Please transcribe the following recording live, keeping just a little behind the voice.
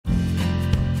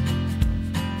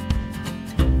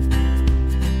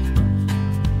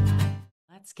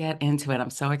get into it.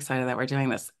 I'm so excited that we're doing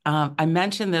this. I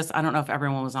mentioned this, I don't know if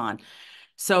everyone was on.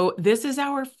 So this is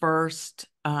our first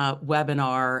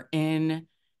webinar in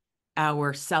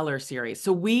our seller series.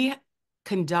 So we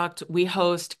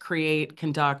host, create,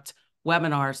 conduct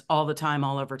webinars all the time,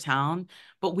 all over town,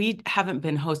 but we haven't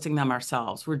been hosting them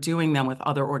ourselves. We're doing them with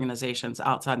other organizations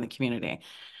outside in the community.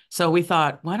 So we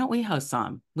thought, why don't we host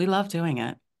some? We love doing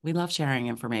it. We love sharing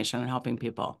information and helping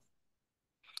people.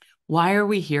 Why are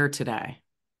we here today?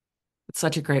 It's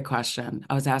such a great question.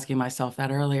 I was asking myself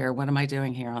that earlier. What am I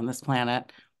doing here on this planet?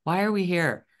 Why are we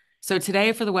here? So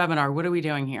today for the webinar, what are we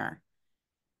doing here?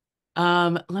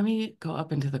 Let me go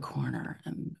up into the corner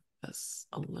and this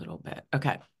a little bit.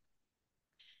 Okay.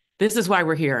 This is why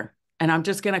we're here. And I'm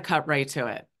just going to cut right to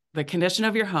it. The condition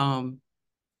of your home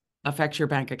affects your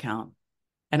bank account.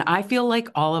 And I feel like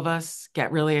all of us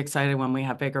get really excited when we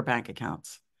have bigger bank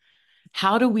accounts.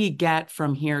 How do we get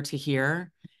from here to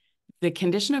here? The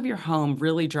condition of your home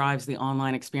really drives the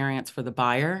online experience for the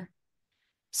buyer.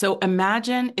 So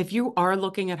imagine if you are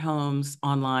looking at homes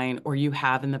online, or you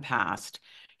have in the past,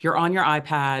 you're on your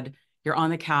iPad, you're on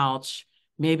the couch,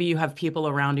 maybe you have people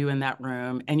around you in that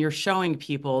room, and you're showing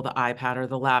people the iPad or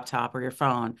the laptop or your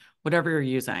phone, whatever you're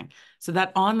using. So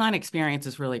that online experience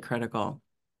is really critical.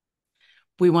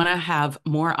 We want to have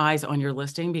more eyes on your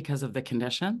listing because of the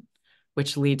condition,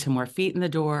 which lead to more feet in the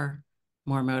door,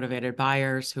 more motivated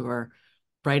buyers who are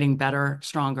writing better,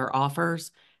 stronger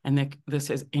offers, and this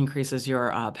increases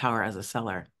your power as a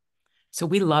seller. So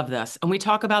we love this, and we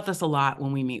talk about this a lot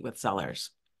when we meet with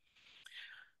sellers.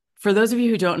 For those of you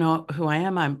who don't know who I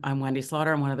am, I'm Wendy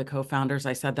Slaughter. I'm one of the co-founders.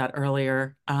 I said that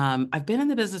earlier. I've been in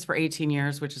the business for 18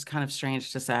 years, which is kind of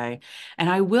strange to say. And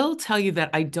I will tell you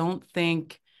that I don't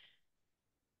think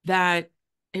that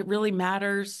it really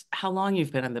matters how long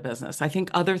you've been in the business. I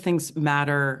think other things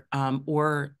matter,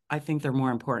 or I think they're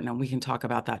more important, and we can talk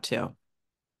about that too.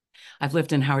 I've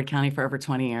lived in Howard County for over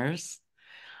 20 years.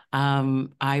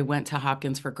 I went to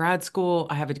Hopkins for grad school.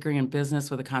 I have a degree in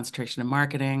business with a concentration in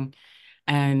marketing.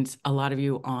 And a lot of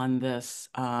you on this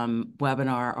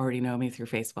webinar already know me through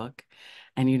Facebook.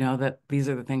 And you know that these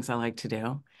are the things I like to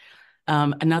do.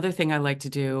 Another thing I like to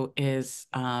do is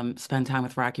spend time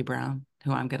with Rocky Brown,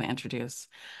 who I'm going to introduce,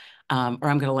 or I'm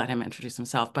going to let him introduce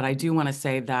himself. But I do want to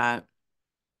say that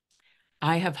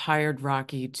I have hired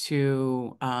Rocky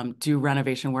to do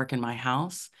renovation work in my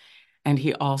house. And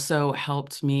he also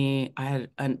helped me. I had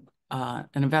an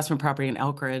investment property in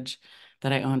Elkridge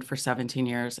that I owned for 17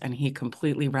 years, and he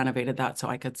completely renovated that so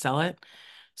I could sell it.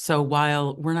 So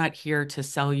while we're not here to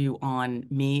sell you on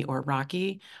me or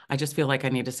Rocky, I just feel like I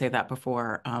need to say that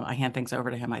before I hand things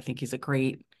over to him. I think he's a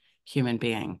great human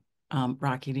being.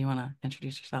 Rocky, do you want to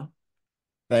introduce yourself?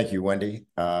 Thank you, Wendy.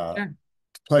 Sure.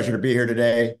 Pleasure to be here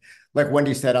today. Like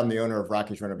Wendy said, I'm the owner of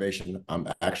Rocky's Renovation. I'm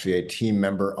actually a team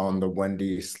member on the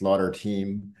Wendy Slaughter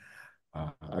team.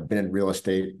 I've been in real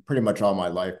estate pretty much all my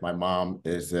life. My mom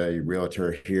is a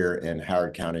realtor here in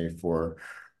Howard County for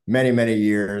many, many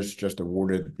years, just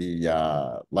awarded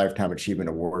the Lifetime Achievement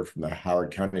Award from the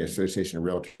Howard County Association of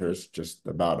Realtors just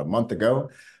about a month ago.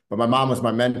 But my mom was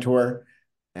my mentor.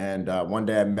 And one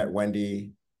day I met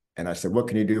Wendy and I said, "What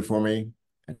can you do for me?"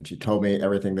 And she told me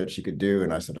everything that she could do.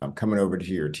 And I said, "I'm coming over to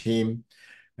your team."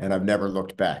 And I've never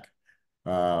looked back.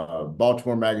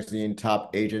 Baltimore Magazine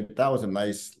top agent. That was a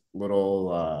nice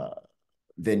little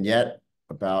vignette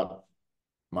about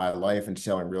my life and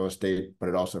selling real estate, but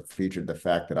it also featured the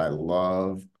fact that I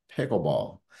love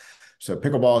pickleball. So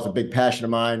pickleball is a big passion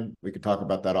of mine. We could talk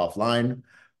about that offline.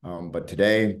 But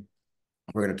today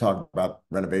we're going to talk about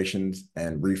renovations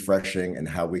and refreshing and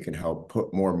how we can help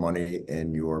put more money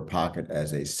in your pocket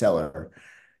as a seller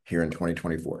here in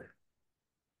 2024.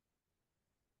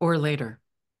 Or later.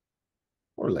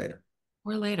 Or later.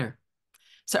 Or later.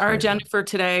 So our agenda for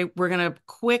today, we're going to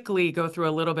quickly go through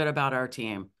a little bit about our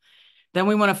team. Then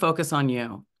we want to focus on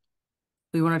you.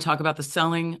 We want to talk about the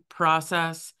selling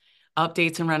process,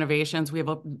 updates and renovations. We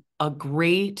have a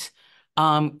great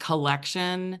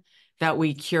collection that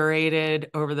we curated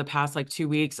over the past 2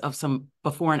 weeks of some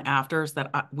before and afters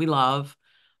that we love.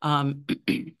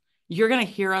 You're going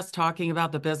to hear us talking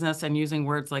about the business and using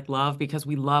words like love because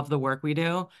we love the work we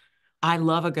do. I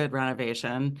love a good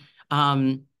renovation,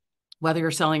 whether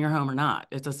you're selling your home or not.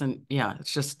 It doesn't, yeah,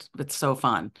 it's so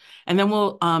fun. And then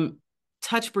we'll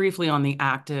touch briefly on the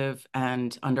active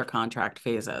and under contract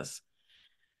phases.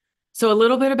 So a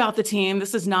little bit about the team.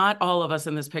 This is not all of us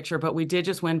in this picture, but we did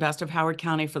just win Best of Howard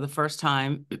County for the first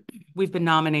time. We've been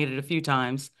nominated a few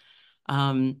times.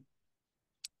 We're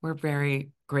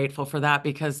very grateful for that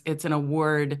because it's an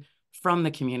award from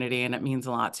the community and it means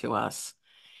a lot to us.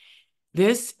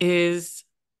 This is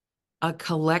a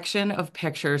collection of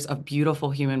pictures of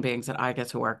beautiful human beings that I get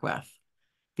to work with.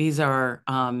 These are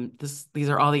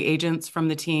all the agents from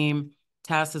the team.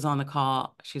 Tess is on the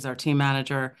call. She's our team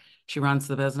manager. She runs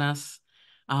the business.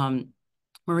 Um,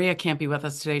 Maria can't be with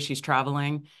us today. She's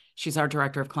traveling. She's our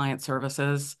director of client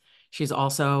services. She's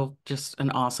also just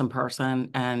an awesome person.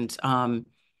 And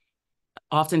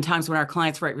oftentimes when our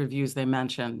clients write reviews, they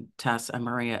mention Tess and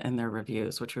Maria in their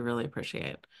reviews, which we really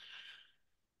appreciate.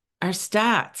 Our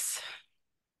stats,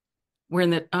 we're in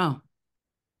the, oh,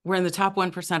 we're in the top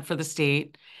 1% for the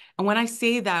state. And when I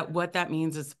say that, what that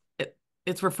means is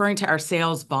it's referring to our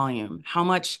sales volume.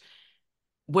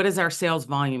 What does our sales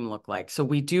volume look like? So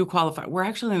we do qualify. We're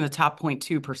actually in the top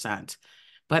 0.2%,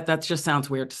 but that just sounds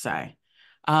weird to say.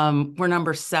 We're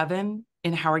number 7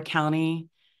 in Howard County.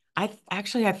 I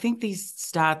think these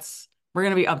stats, we're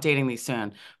going to be updating these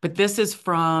soon, but this is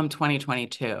from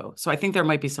 2022. So I think there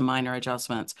might be some minor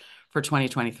adjustments for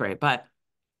 2023, but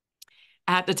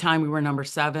at the time we were number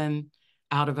 7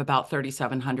 out of about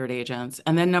 3,700 agents.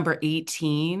 And then number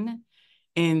 18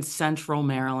 in Central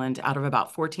Maryland out of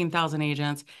about 14,000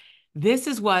 agents. This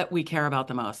is what we care about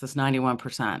the most, this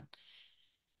 91%.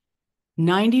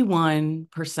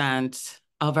 91%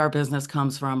 of our business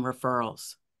comes from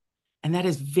referrals. And that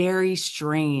is very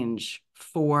strange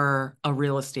for a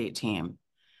real estate team.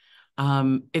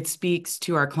 It speaks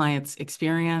to our clients'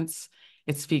 experience.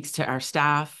 It speaks to our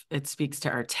staff. It speaks to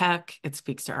our tech. It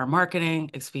speaks to our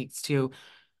marketing. It speaks to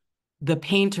the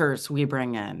painters we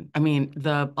bring in. I mean,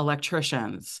 the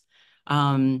electricians,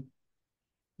 the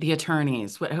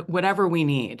attorneys, whatever we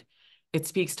need. It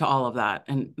speaks to all of that.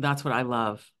 And that's what I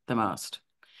love the most.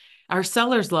 Our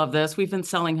sellers love this. We've been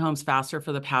selling homes faster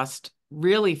for the past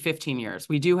really 15 years.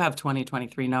 We do have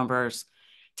 2023 numbers.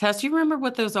 Tess, do you remember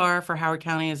what those are for Howard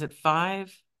County? Is it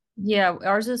 5? Yeah,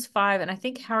 ours is 5, and I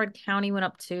think Howard County went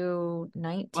up to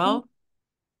 19. Well,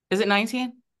 is it 19?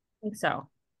 I think so.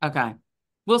 Okay.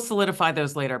 We'll solidify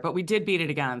those later, but we did beat it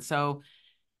again. So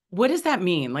what does that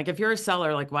mean? Like if you're a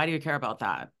seller, like why do you care about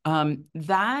that?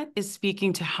 That is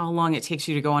speaking to how long it takes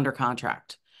you to go under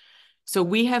contract. So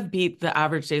we have beat the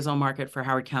average days on market for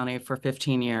Howard County for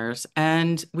 15 years,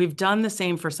 and we've done the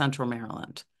same for Central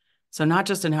Maryland. So not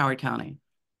just in Howard County.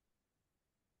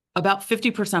 About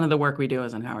 50% of the work we do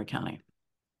is in Howard County.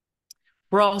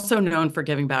 We're also known for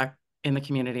giving back in the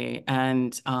community.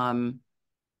 And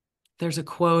there's a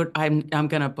quote, I'm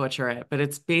going to butcher it, but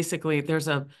it's basically, there's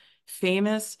a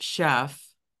famous chef,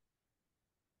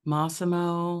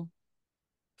 Massimo,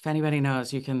 if anybody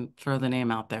knows, you can throw the name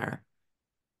out there.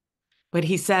 But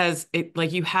he says,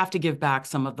 like, you have to give back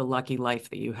some of the lucky life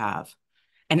that you have.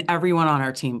 And everyone on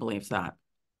our team believes that.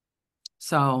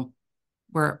 So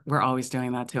we're always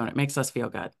doing that too, and it makes us feel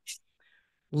good.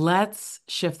 Let's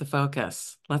shift the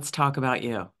focus. Let's talk about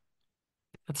you.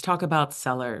 Let's talk about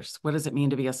sellers. What does it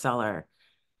mean to be a seller?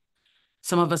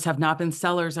 Some of us have not been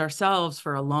sellers ourselves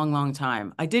for a long, long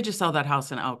time. I did just sell that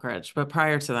house in Elkridge, but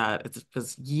prior to that, it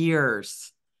was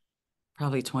years,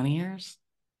 probably 20 years,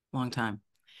 long time.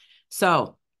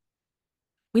 So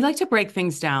we like to break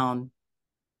things down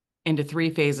into 3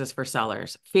 phases for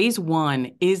sellers. Phase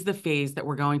 1 is the phase that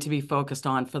we're going to be focused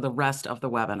on for the rest of the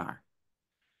webinar.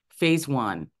 Phase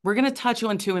 1, we're going to touch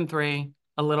on 2 and 3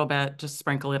 a little bit, just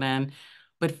sprinkle it in.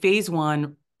 But phase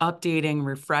 1, updating,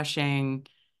 refreshing,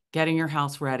 getting your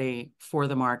house ready for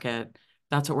the market,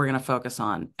 that's what we're going to focus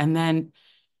on. And then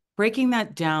breaking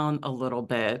that down a little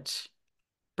bit,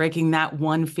 breaking that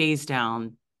one phase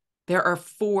down, there are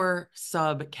 4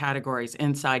 subcategories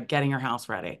inside getting your house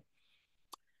ready.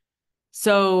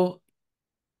 So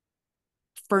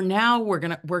for now, we're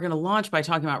gonna launch by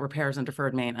talking about repairs and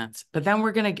deferred maintenance, but then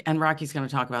and Rocky's gonna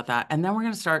talk about that, and then we're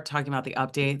gonna start talking about the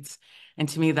updates. And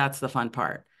to me, that's the fun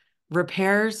part.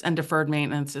 Repairs and deferred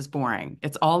maintenance is boring.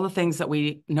 It's all the things that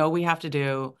we know we have to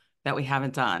do that we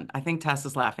haven't done. I think Tess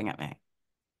is laughing at me.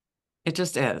 It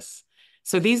just is.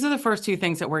 So these are the first 2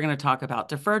 things that we're gonna talk about: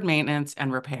 deferred maintenance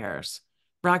and repairs.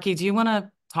 Rocky, do you want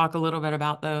to talk a little bit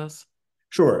about those?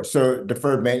 Sure. So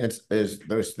deferred maintenance is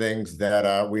those things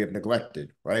that we have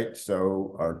neglected, right?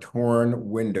 So our torn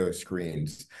window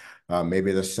screens,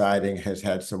 maybe the siding has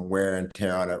had some wear and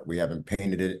tear on it. We haven't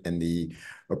painted it in the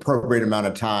appropriate amount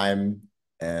of time,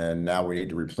 and now we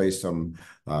need to replace some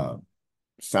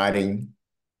siding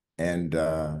and,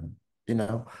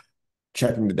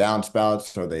 checking the downspouts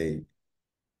so they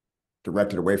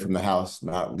directed away from the house,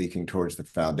 not leaking towards the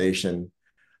foundation,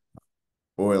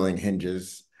 oiling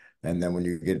hinges. And then when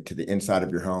you get to the inside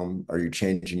of your home, are you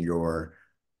changing your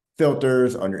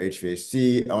filters on your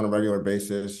HVAC on a regular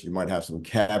basis? You might have some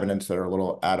cabinets that are a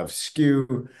little out of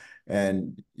skew,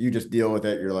 and you just deal with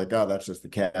it. You're like, oh, that's just the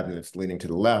cabinet that's leaning to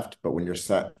the left. But when you're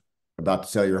about to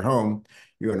sell your home,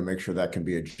 you want to make sure that can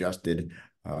be adjusted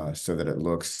so that it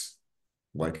looks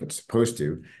like it's supposed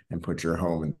to, and put your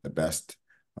home in the best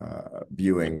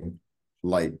viewing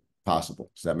light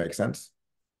possible. Does that make sense?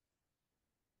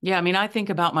 Yeah, I mean, I think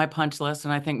about my punch list,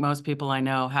 and I think most people I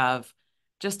know have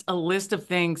just a list of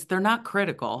things. They're not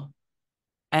critical,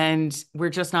 and we're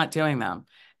just not doing them.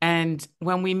 And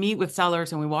when we meet with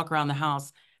sellers and we walk around the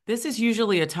house, this is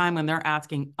usually a time when they're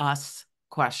asking us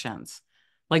questions.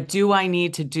 Like, do I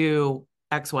need to do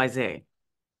XYZ?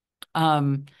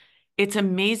 Um, it's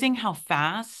amazing how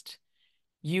fast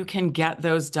you can get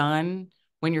those done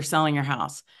when you're selling your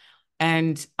house.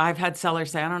 And I've had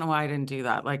sellers say, I don't know why I didn't do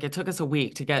that. Like, it took us a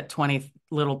week to get 20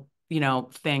 little,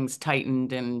 things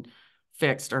tightened and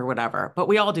fixed or whatever. But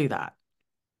we all do that.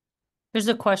 There's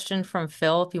a question from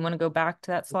Phil, if you want to go back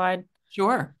to that slide.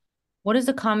 Sure. What is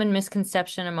a common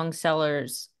misconception among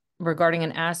sellers regarding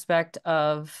an aspect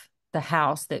of the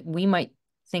house that we might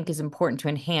think is important to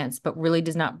enhance, but really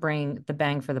does not bring the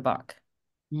bang for the buck?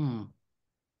 Hmm.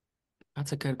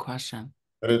 That's a good question.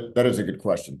 That is a good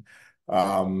question.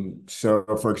 So,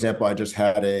 for example, I just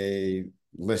had a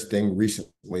listing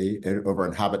recently over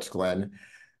in Hobbits Glen,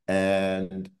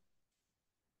 and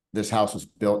this house was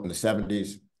built in the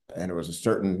 70s, and it was a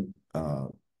certain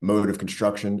mode of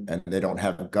construction, and they don't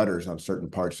have gutters on certain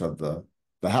parts of the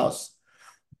house.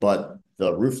 But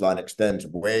the roof line extends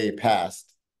way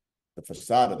past the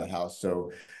facade of the house.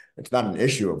 So it's not an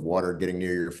issue of water getting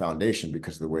near your foundation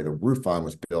because of the way the roof line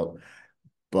was built.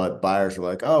 But buyers are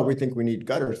like, oh, we think we need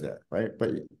gutters there, right?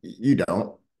 But you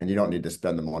don't, and you don't need to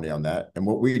spend the money on that. And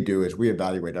what we do is we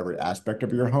evaluate every aspect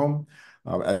of your home.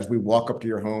 As we walk up to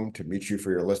your home to meet you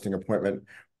for your listing appointment,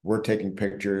 we're taking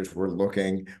pictures, we're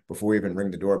looking before we even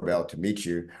ring the doorbell to meet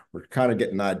you. We're kind of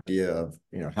getting an idea of,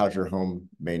 how's your home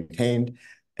maintained,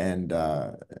 and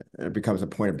it becomes a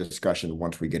point of discussion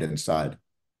once we get inside.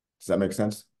 Does that make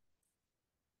sense?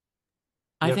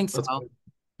 I Yep, think so. that's good.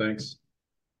 Thanks.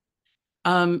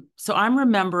 So I'm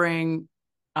remembering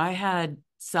I had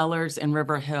sellers in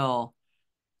River Hill,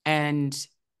 and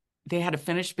they had a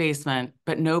finished basement,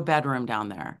 but no bedroom down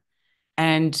there.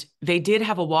 And they did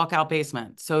have a walkout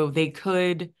basement, so they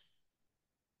could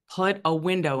put a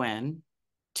window in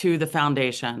to the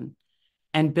foundation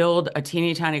and build a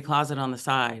teeny tiny closet on the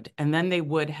side. And then they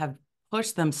would have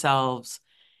pushed themselves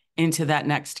into that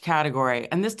next category.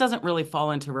 And this doesn't really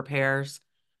fall into repairs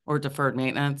or deferred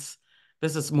maintenance.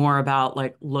 This is more about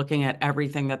like looking at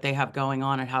everything that they have going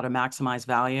on and how to maximize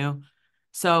value.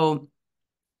 So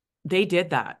they did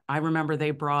that. I remember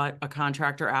they brought a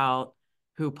contractor out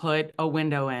who put a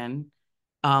window in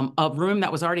a room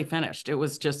that was already finished. It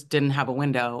was just didn't have a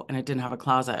window and it didn't have a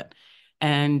closet.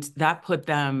 And that put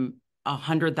them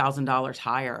 $100,000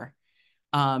 higher.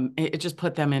 It just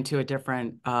put them into a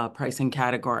different pricing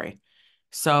category.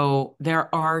 So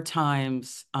there are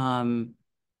times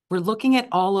we're looking at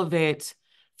all of it.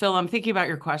 Phil, I'm thinking about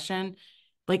your question.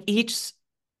 Like each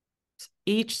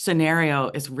scenario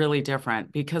is really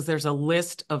different because there's a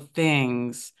list of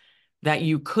things that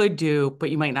you could do, but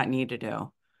you might not need to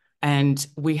do. And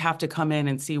we have to come in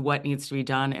and see what needs to be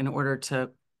done in order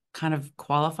to kind of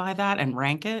qualify that and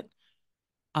rank it.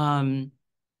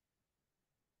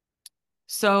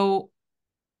 So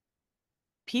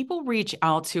people reach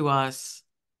out to us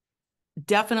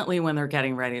definitely when they're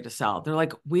getting ready to sell. They're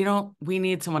like, we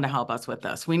need someone to help us with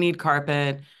this. We need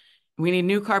carpet. We need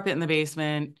new carpet in the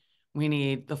basement.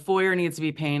 The foyer needs to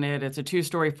be painted. It's a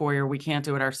 2-story foyer. We can't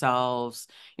do it ourselves.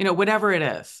 Whatever it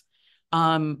is.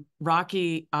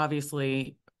 Rocky,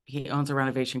 obviously, he owns a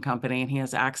renovation company and he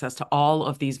has access to all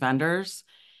of these vendors,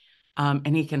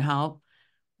 and he can help.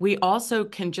 We also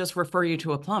can just refer you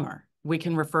to a plumber. We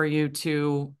can refer you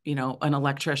to, an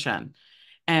electrician.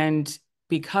 And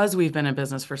because we've been in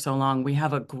business for so long, we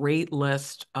have a great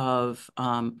list of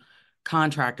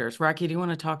contractors. Rocky, do you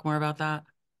want to talk more about that?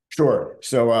 Sure.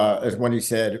 So as Wendy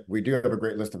said, we do have a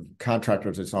great list of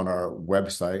contractors. It's on our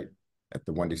website at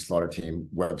the Wendy Slaughter team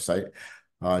website.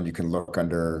 And you can look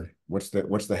under what's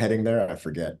the heading there? I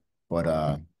forget. But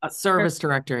a service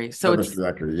directory. So service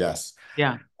directory, yes.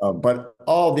 Yeah. But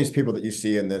all these people that you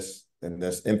see in this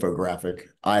infographic,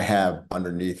 I have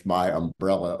underneath my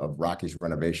umbrella of Rocky's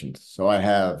Renovations. So I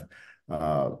have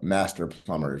master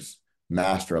plumbers,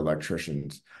 master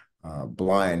electricians,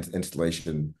 blinds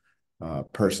installation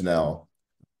personnel,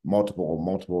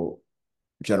 multiple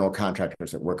general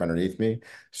contractors that work underneath me.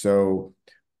 So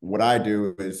what I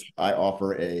do is I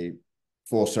offer a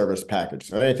full service package.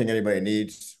 So anything anybody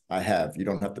needs, I have. You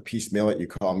don't have to piecemeal it. You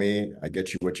call me, I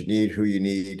get you what you need, who you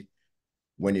need,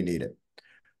 when you need it.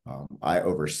 I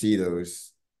oversee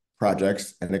those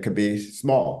projects, and it could be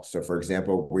small. So for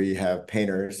example, we have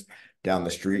painters down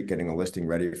the street getting a listing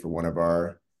ready for one of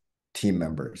our team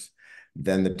members.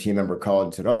 Then the team member called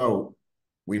and said, "Oh,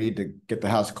 we need to get the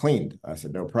house cleaned." I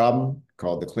said, "No problem."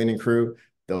 Called the cleaning crew.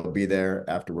 They'll be there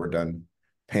after we're done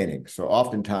painting. So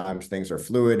oftentimes things are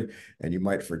fluid and you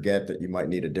might forget that you might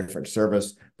need a different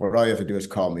service, but all you have to do is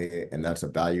call me, and that's a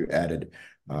value added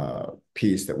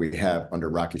piece that we have under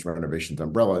Rocky's Renovations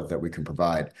umbrella that we can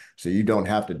provide. So you don't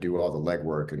have to do all the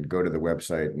legwork and go to the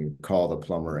website and call the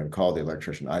plumber and call the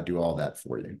electrician. I do all that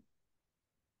for you.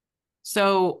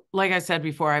 So, like I said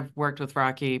before, I've worked with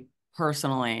Rocky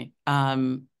personally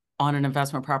on an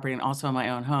investment property and also in my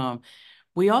own home.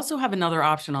 We also have another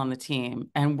option on the team,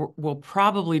 and we'll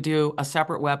probably do a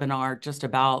separate webinar just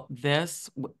about this.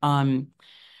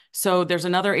 So there's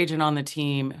another agent on the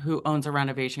team who owns a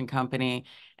renovation company,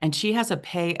 and she has a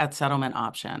pay at settlement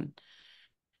option.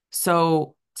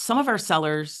 So some of our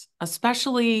sellers,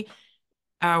 especially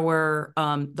our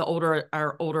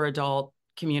older adult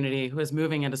community who is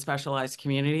moving into specialized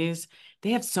communities,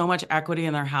 they have so much equity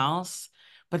in their house,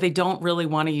 but they don't really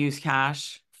want to use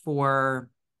cash for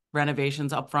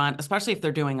renovations up front, especially if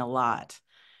they're doing a lot.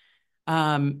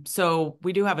 So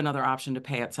we do have another option to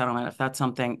pay at settlement if that's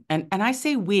something. And I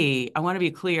say I want to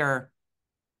be clear,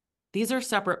 these are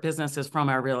separate businesses from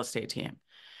our real estate team.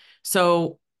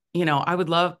 So, I would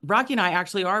love, Rocky and I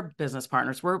actually are business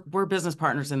partners. We're business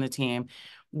partners in the team.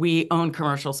 We own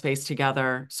commercial space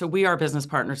together. So we are business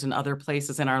partners in other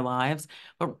places in our lives,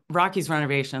 but Rocky's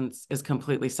Renovations is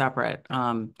completely separate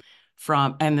and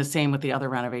the same with the other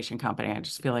renovation company. I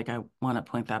just feel like I want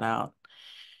to point that out.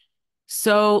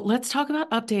 So let's talk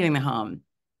about updating the home.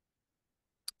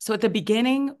 So at the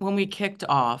beginning, when we kicked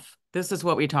off, this is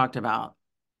what we talked about,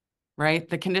 right?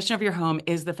 The condition of your home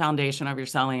is the foundation of your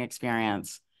selling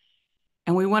experience.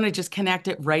 And we want to just connect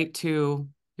it right to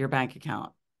your bank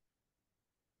account.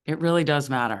 It really does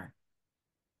matter.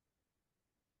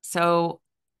 So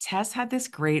Tess had this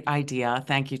great idea.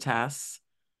 Thank you, Tess.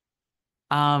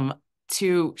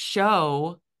 To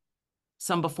show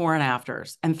some before and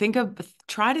afters and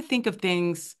try to think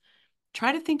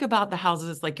about the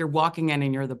houses like you're walking in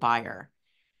and you're the buyer.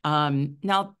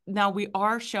 Now we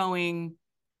are showing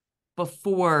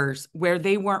befores where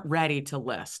they weren't ready to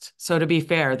list. So to be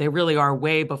fair, they really are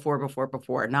way before,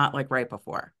 not like right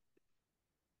before.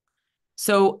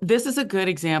 So this is a good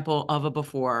example of a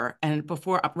before. And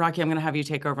before, Rocky, I'm going to have you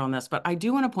take over on this, but I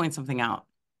do want to point something out.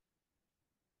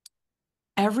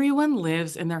 Everyone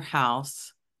lives in their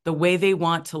house the way they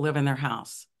want to live in their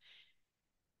house.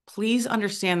 Please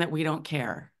understand that we don't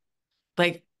care.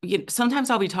 Like, sometimes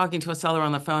I'll be talking to a seller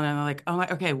on the phone and they're like, "Oh,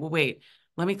 okay, well, wait,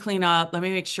 let me clean up. Let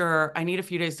me make sure. I need a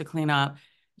few days to clean up."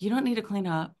 You don't need to clean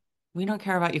up. We don't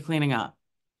care about you cleaning up.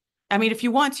 I mean, if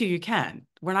you want to, you can.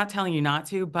 We're not telling you not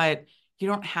to, but you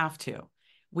don't have to.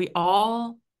 We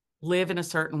all live in a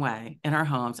certain way in our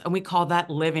homes, and we call that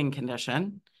living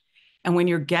condition. And when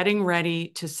you're getting ready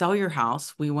to sell your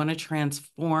house, we want to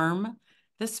transform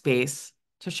the space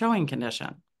to showing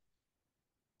condition.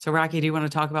 So, Rocky, do you want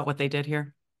to talk about what they did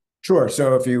here? Sure.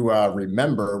 So if you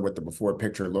remember what the before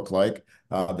picture looked like,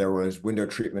 there was window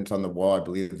treatments on the wall. I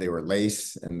believe they were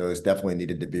lace, and those definitely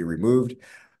needed to be removed.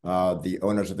 The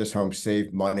owners of this home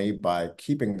saved money by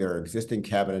keeping their existing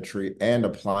cabinetry and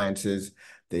appliances.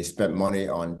 They spent money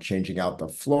on changing out the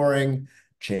flooring,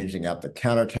 changing out the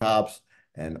countertops,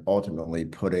 and ultimately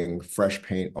putting fresh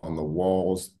paint on the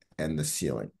walls and the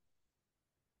ceiling.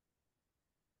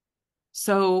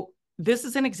 So this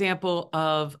is an example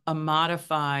of a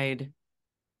modified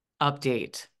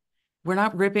update. We're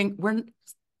not going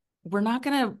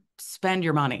to spend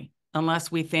your money unless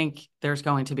we think there's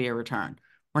going to be a return.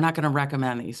 We're not going to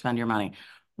recommend that you spend your money.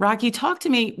 Rocky, talk to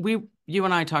me. You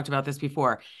and I talked about this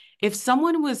before. If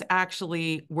someone was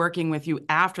actually working with you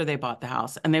after they bought the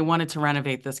house and they wanted to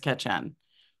renovate this kitchen,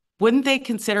 wouldn't they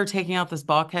consider taking out this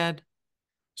bulkhead?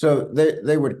 So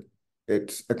they would,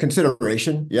 it's a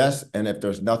consideration, yes. And if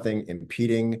there's nothing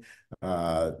impeding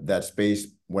that space,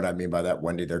 what I mean by that,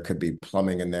 Wendy, there could be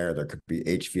plumbing in there, there could be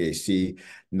HVAC.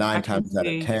 Nine times out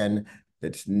of 10,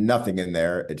 it's nothing in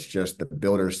there. It's just the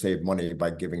builders save money by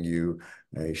giving you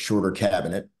a shorter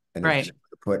cabinet, and it's cheaper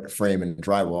to put frame and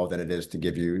drywall than it is to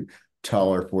give you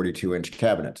taller 42-inch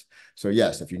cabinets. So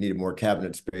yes, if you needed more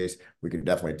cabinet space, we could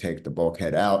definitely take the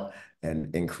bulkhead out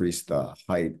and increase the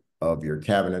height of your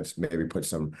cabinets, maybe put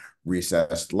some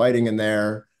recessed lighting in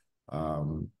there.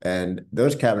 And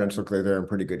those cabinets look like they're in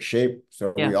pretty good shape.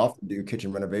 So we often do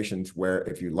kitchen renovations where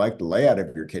if you like the layout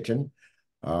of your kitchen,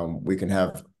 we can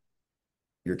have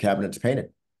your cabinets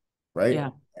painted, right? Yeah.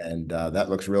 And that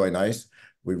looks really nice.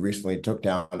 We recently took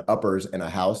down uppers in a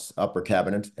house, upper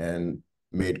cabinets, and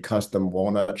made custom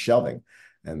walnut shelving.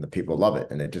 And the people love it.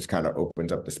 And it just kind of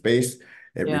opens up the space.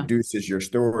 It Yeah. reduces your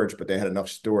storage, but they had enough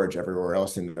storage everywhere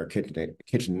else in their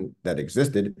kitchen that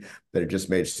existed that it just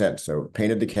made sense. So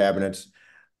painted the cabinets,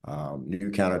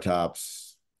 new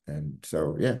countertops. And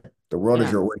so, yeah, the world is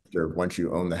Yeah. your oyster once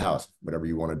you own the house. Whatever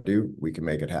you want to do, we can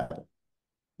make it happen.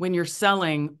 When you're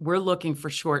selling, we're looking for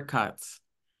shortcuts.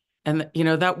 And you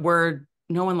know, that word,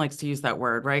 no one likes to use that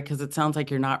word, right? Because it sounds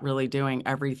like you're not really doing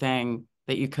everything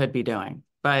that you could be doing.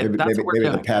 But Maybe that's maybe what maybe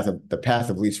we're doing. the path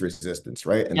of least resistance,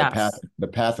 right? And Yes. the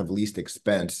path of least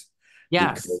expense,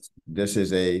 Yes. because this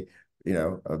is a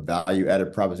a value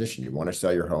added proposition. You want to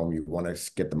sell your home, you want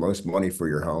to get the most money for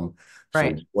your home. So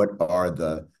Right. what are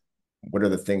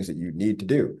the things that you need to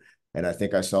do? And I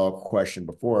think I saw a question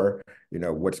before,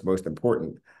 what's most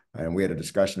important? And we had a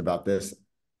discussion about this,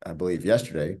 I believe,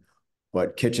 yesterday,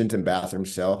 but kitchens and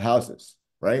bathrooms sell houses,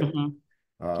 right? Mhm.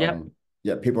 Yep. Um,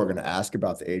 yeah, people are going to ask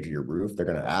about the age of your roof. They're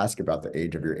going to ask about the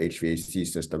age of your HVAC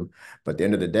system. But at the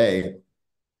end of the day,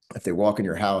 if they walk in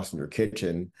your house and your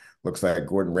kitchen looks like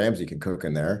Gordon Ramsay can cook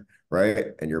in there, right?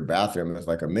 And your bathroom is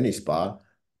like a mini spa,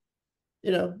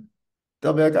 you know,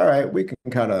 they'll be like, all right, we can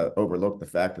kind of overlook the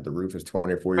fact that the roof is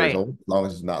 24 years Right. old, as long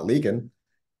as it's not leaking.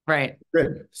 Right.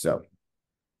 Good. So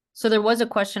So there was a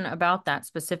question about that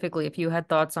specifically, if you had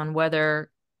thoughts on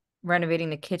whether renovating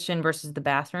the kitchen versus the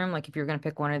bathroom, like if you're going to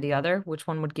pick one or the other, which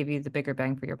one would give you the bigger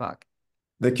bang for your buck?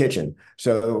 the kitchen.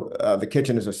 So the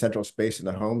kitchen is a central space in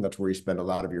the home. That's where you spend a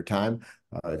lot of your time.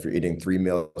 If you're eating 3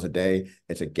 meals a day,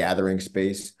 it's a gathering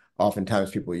space. Oftentimes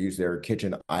people use their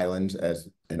kitchen islands as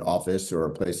an office or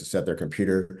a place to set their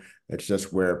computer. It's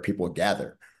just where people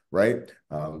gather, right?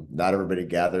 Not everybody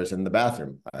gathers in the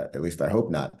bathroom. At least I hope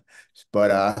not.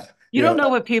 But You don't know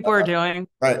what people are uh, doing.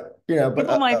 right, but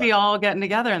People might be all getting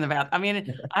together in the bath. I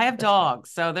mean, I have dogs,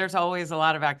 so there's always a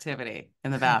lot of activity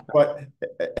in the bathroom. But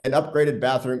an upgraded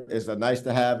bathroom is a nice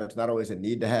to have. It's not always a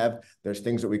need to have. There's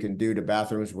things that we can do to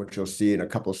bathrooms, which you'll see in a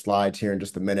couple of slides here in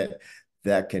just a minute,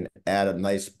 that can add a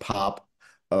nice pop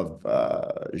of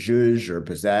zhuzh or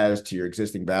pizzazz to your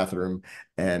existing bathroom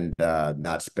and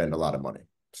not spend a lot of money.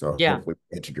 So Yeah. hopefully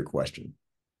I answered your question.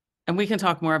 And we can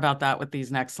talk more about that with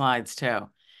these next slides too.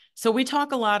 So we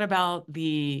talk a lot about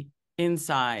the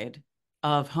inside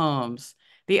of homes.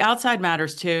 The outside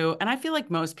matters too. And I feel like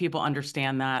most people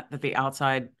understand that the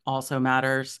outside also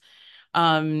matters.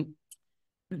 Um,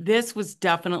 this was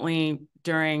definitely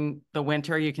during the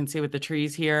winter. You can see with the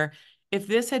trees here. If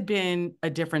this had been a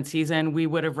different season, we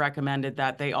would have recommended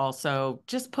that they also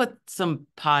just put some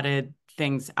potted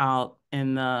things out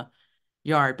in the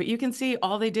yard. But you can see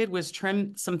all they did was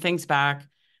trim some things back,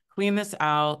 clean this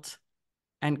out,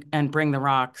 and bring the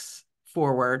rocks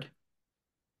forward.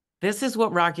 This is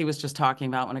what Rocky was just talking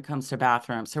about when it comes to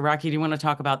bathrooms. So Rocky, do you want to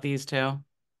talk about these too?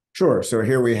 Sure. So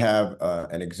here we have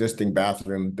an existing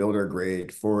bathroom, builder grade,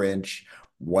 4-inch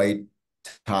white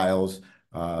tiles,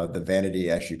 the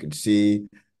vanity, as you can see,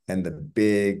 and the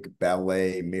big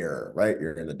ballet mirror, right?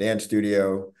 You're in the dance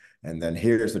studio, and then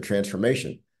here's the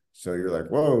transformation. So you're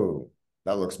like, whoa,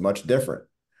 that looks much different.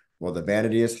 Well, the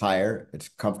vanity is higher. It's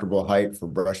comfortable height for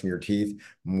brushing your teeth,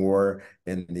 more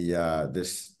in the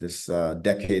this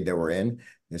decade that we're in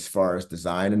as far as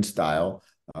design and style.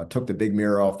 Took the big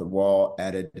mirror off the wall,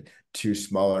 added 2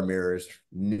 smaller mirrors,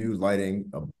 new lighting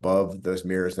above those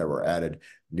mirrors that were added,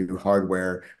 new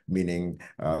hardware, meaning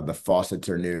the faucets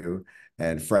are new,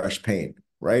 and fresh paint,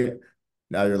 right?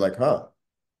 Now you're like, huh,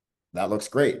 that looks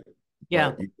great.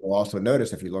 Yeah. But you will also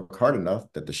notice if you look hard enough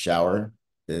that the shower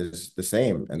is the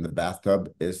same and the bathtub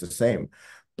is the same.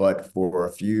 But for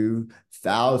a few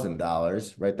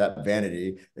 $1,000s, right, that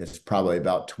vanity is probably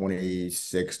about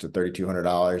 26 to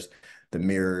 $3,200. The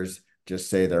mirrors, just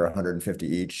say they're 150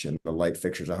 each, and the light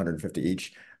fixtures 150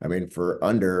 each. I mean, for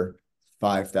under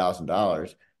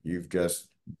 $5,000, you've just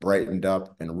brightened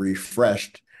up and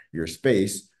refreshed your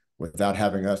space without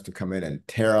having us to come in and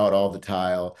tear out all the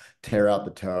tile, tear out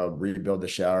the tub, rebuild the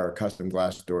shower, custom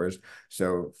glass doors.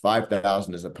 So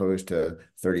 5,000 as opposed to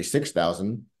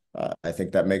 36,000. I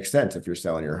think that makes sense if you're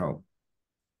selling your home.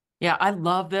 Yeah, I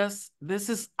love this.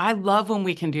 I love when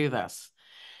we can do this.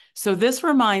 So this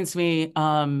reminds me,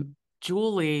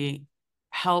 Julie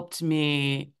helped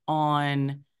me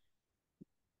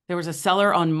there was a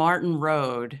seller on Martin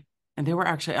Road, and they were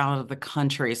actually out of the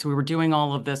country. So we were doing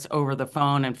all of this over the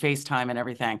phone and FaceTime and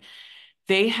everything.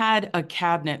 They had a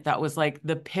cabinet that was like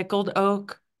the pickled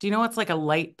oak. Do you know it's like a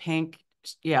light pink?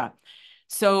 Yeah.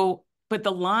 So, but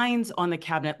the lines on the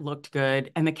cabinet looked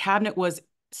good, and the cabinet was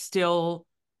still,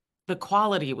 the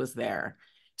quality was there.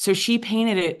 So she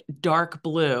painted it dark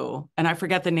blue, and I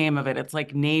forget the name of it. It's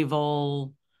like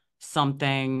naval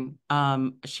something.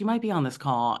 She might be on this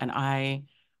call, and I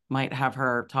might have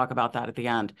her talk about that at the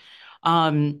end.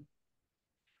 Um,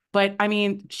 but I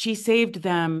mean, she saved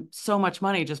them so much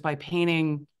money just by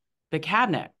painting the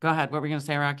cabinet. Go ahead. What were you going to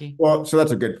say, Rocky? Well, so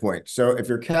that's a good point. So if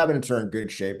your cabinets are in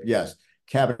good shape, yes,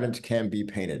 cabinets can be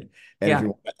painted. And if Yeah. you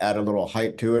want to add a little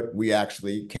height to it, we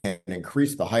actually can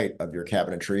increase the height of your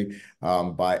cabinetry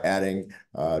by adding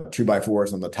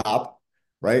 2x4s on the top,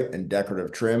 right? And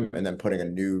decorative trim, and then putting a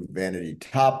new vanity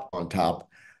top on top.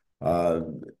 Uh,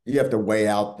 you have to weigh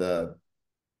out the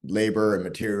labor and Yeah.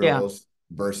 materials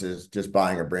versus just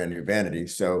buying a brand new vanity.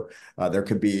 So there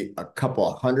could be a couple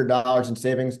of $100 in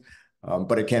savings,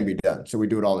 but it can be done. So we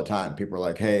do it all the time. People are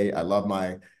like, hey, I love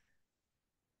my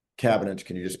cabinets.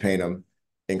 Can you just paint them,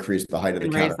 increase the height of the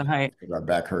And raise counter? the height. Because our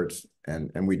back hurts,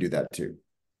 and we do that too.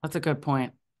 That's a good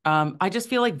point. I just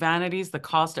feel like vanities, the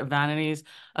cost of vanities,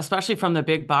 especially from the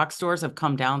big box stores, have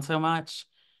come down so much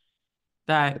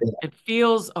that it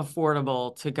feels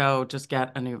affordable to go just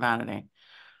get a new vanity.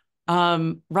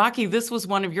 Rocky, this was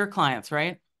one of your clients,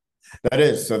 right? That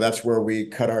is. So that's where we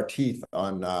cut our teeth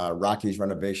on Rocky's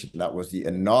renovation. That was the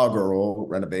inaugural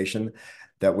renovation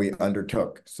that we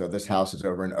undertook. So this house is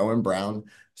over in Owen Brown.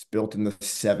 It's built in the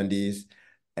 70s.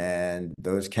 And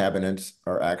those cabinets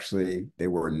are actually, they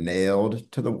were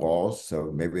nailed to the walls.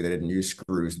 So maybe they didn't use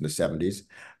screws in the 70s.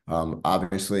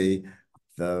 Obviously,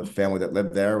 the family that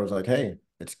lived there was like, hey,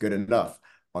 it's good enough.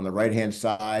 On the right-hand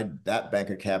side, that bank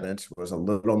of cabinets was a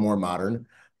little more modern.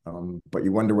 But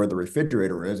you wonder where the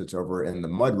refrigerator is. It's over in the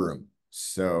mudroom.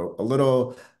 So a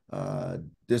little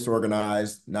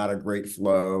disorganized, not a great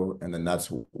flow. And then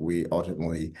that's what we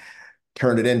ultimately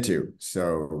turned it into.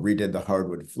 So redid the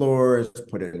hardwood floors,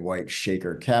 put in white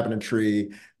shaker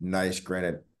cabinetry, nice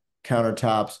granite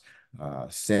countertops,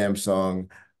 Samsung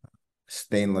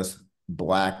stainless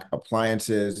black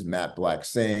appliances, matte black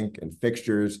sink and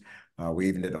fixtures. We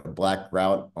even did a black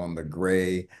grout on the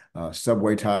gray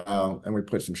subway tile, and we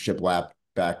put some shiplap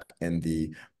back in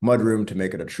the mudroom to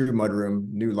make it a true mudroom,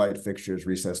 new light fixtures,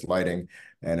 recessed lighting,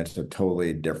 and it's a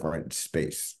totally different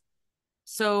space.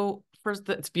 So first,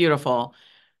 it's beautiful.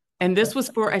 And this was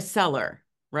for a seller,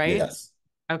 right? Yes.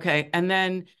 Okay. And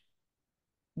then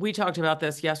we talked about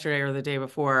this yesterday or the day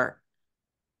before.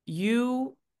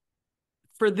 You,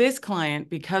 for this client,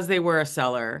 because they were a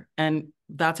seller, and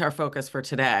that's our focus for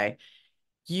today,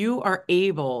 you are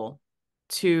able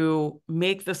to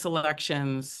make the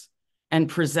selections and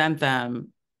present them.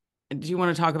 Do you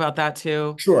want to talk about that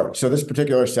too? Sure. So this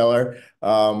particular seller,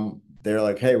 they're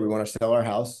like, hey, we want to sell our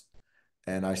house.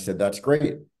 And I said, that's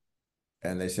great.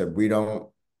 And they said, we don't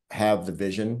have the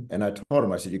vision. And I told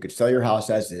them, I said, you could sell your house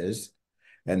as is,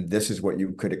 and this is what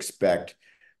you could expect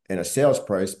in a sales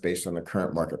price based on the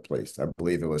current marketplace. I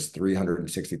believe it was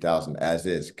 360,000 as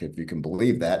is. If you can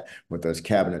believe that, with those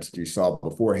cabinets that you saw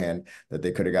beforehand, that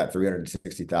they could have got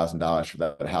 $360,000 for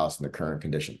that house in the current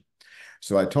condition.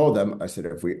 So I told them, I said,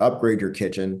 if we upgrade your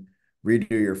kitchen,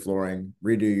 redo your flooring,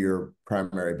 redo your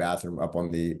primary bathroom up on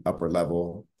the upper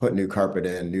level, put new carpet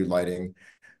in, new lighting,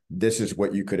 this is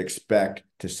what you could expect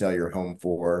to sell your home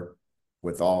for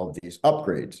with all of these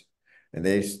upgrades. And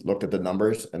they looked at the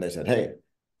numbers and they said, hey,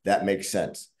 that makes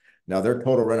sense. Now, their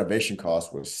total renovation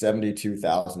cost was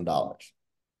 $72,000.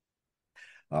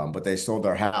 But they sold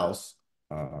their house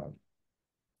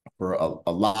for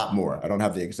a lot more. I don't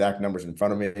have the exact numbers in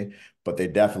front of me, but they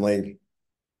definitely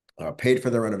paid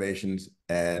for their renovations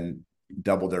and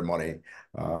doubled their money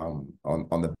on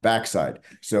the backside.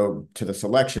 So to the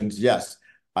selections, yes,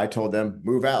 I told them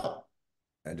move out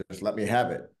and just let me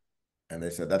have it. And they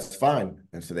said, that's fine.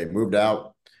 And so they moved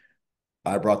out.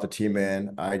 I brought the team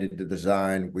in. I did the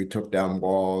design. We took down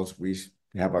walls. We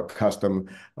have a custom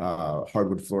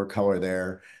hardwood floor color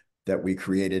there that we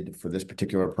created for this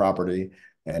particular property.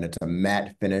 And it's a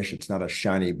matte finish. It's not a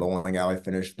shiny bowling alley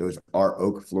finish. Those are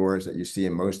oak floors that you see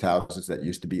in most houses that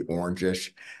used to be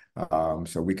orangish.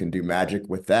 So we can do magic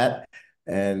with that.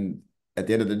 And at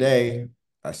the end of the day,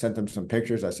 I sent them some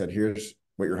pictures. I said, here's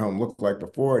what your home looked like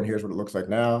before, and here's what it looks like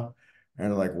now.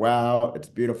 And they're like, wow, it's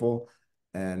beautiful.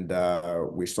 And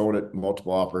we sold it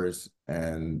multiple offers,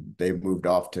 and they moved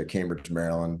off to Cambridge,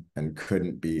 Maryland, and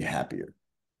couldn't be happier.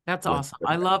 That's awesome.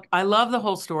 I love the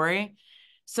whole story.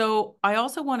 So I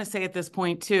also want to say at this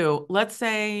point too, let's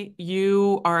say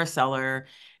you are a seller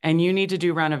and you need to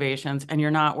do renovations and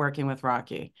you're not working with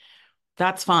Rocky.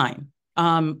 That's fine.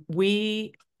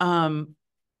 We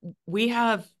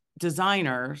have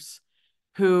designers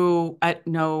who, at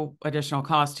no additional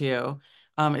cost to you,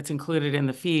 it's included in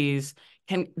the fees,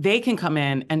 they can come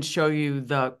in and show you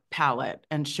the palette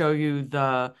and show you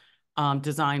the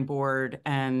design board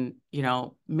and, you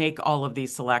know, make all of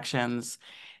these selections.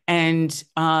 And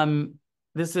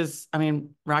this is, I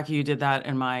mean, Rocky, you did that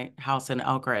in my house in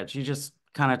Elkridge. You just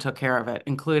kind of took care of it,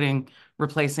 including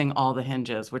replacing all the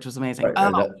hinges, which was amazing. Right.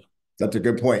 Oh, That's a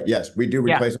good point. Yes, we do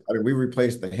yeah, replace. I mean, we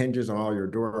replace the hinges on all your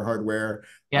door hardware,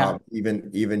 yeah,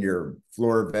 even your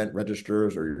floor vent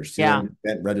registers or your yeah. ceiling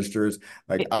vent registers.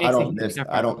 Like It makes a huge I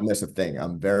difference. don't miss a thing.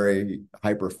 I'm very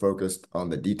hyper focused on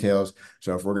the details.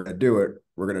 So if we're gonna do it,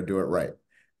 we're gonna do it right.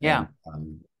 Yeah.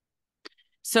 And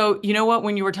So, you know what,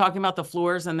 when you were talking about the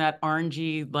floors and that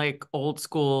orangey, like old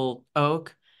school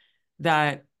oak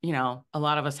that, you know, a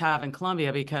lot of us have in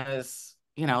Columbia because,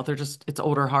 you know, it's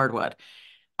older hardwood.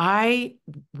 I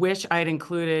wish I'd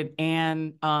included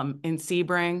Anne in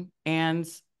Sebring,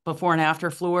 Anne's before and after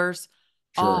floors.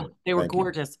 sure, Oh, they were thank you,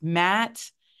 gorgeous.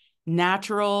 Matte,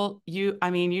 natural.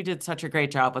 I mean, you did such a great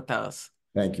job with those.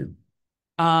 thank you.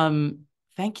 Um,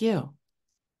 thank you.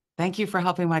 Thank you for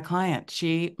helping my client.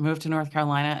 She moved to North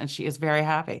Carolina and she is very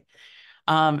happy.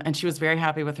 And she was very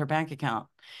happy with her bank account.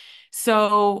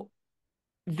 So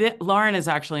Lauren is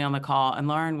actually on the call, and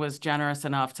Lauren was generous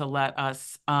enough to let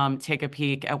us take a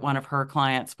peek at one of her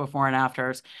clients before and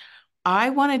afters.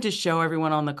 I wanted to show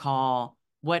everyone on the call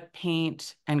what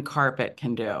paint and carpet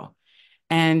can do.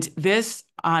 And this,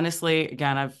 honestly,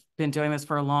 again, I've been doing this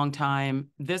for a long time.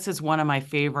 This is one of my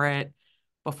favorite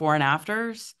before and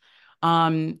afters.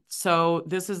 So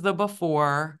this is the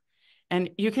before,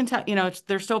 and you can tell, you know,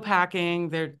 they're still packing.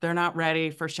 They're not ready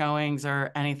for showings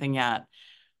or anything yet.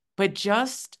 But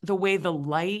just the way the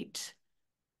light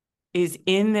is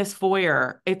in this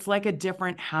foyer, it's like a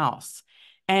different house.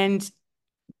 And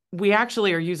we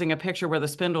actually are using a picture where the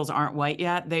spindles aren't white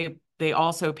yet. They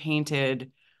also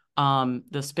painted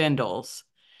the spindles.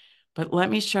 But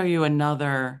let me show you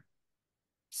another.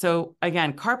 So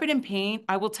again, carpet and paint,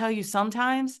 I will tell you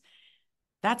sometimes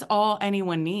that's all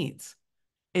anyone needs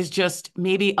is just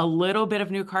maybe a little bit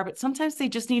of new carpet. Sometimes they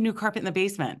just need new carpet in the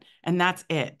basement and that's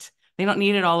it. They don't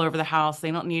need it all over the house. They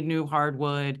don't need new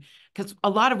hardwood because a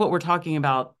lot of what we're talking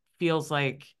about feels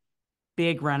like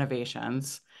big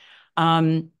renovations.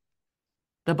 Um,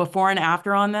 the before and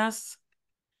after on this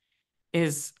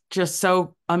is just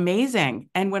so amazing.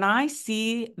 And when I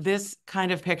see this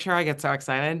kind of picture, I get so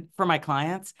excited for my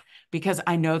clients because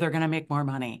I know they're going to make more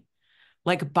money.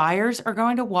 Like buyers are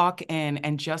going to walk in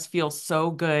and just feel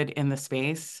so good in the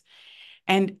space.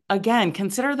 And again,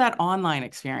 consider that online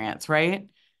experience, right?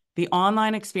 The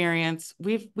online experience,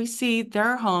 we see there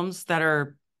are homes that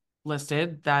are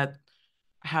listed that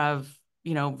have,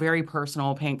 you know, very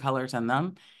personal paint colors in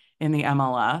them in the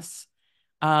MLS.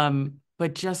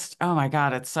 But just, oh my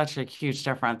God, it's such a huge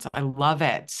difference. I love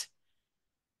it.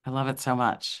 I love it so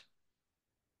much.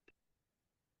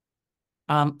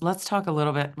 Let's talk a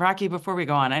little bit. Rocky, before we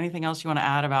go on, anything else you want to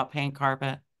add about paint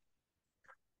carpet?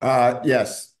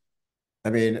 Yes, I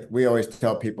mean, we always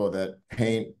tell people that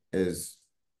paint is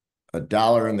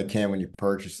 $1 in the can when you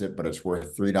purchase it, but it's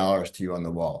worth $3 to you on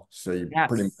the wall. So you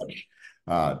pretty Yes,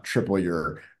 much triple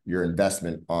your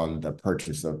investment on the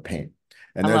purchase of paint.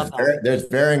 And I love that. there's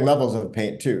varying levels of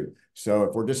paint too. So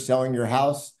if we're just selling your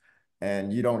house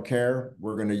and you don't care,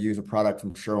 we're going to use a product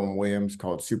from Sherwin-Williams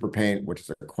called Super Paint, which is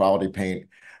a quality paint.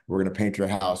 We're going to paint your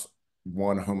house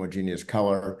one homogeneous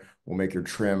color. We'll make your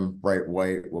trim bright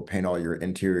white. We'll paint all your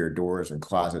interior doors and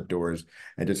closet doors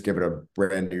and just give it a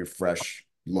brand new, fresh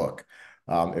look.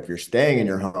 If you're staying in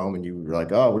your home and you're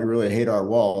like, oh, we really hate our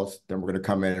walls, then we're going to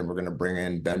come in and we're going to bring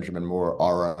in Benjamin Moore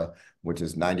Aura, which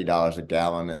is $90 a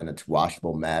gallon and it's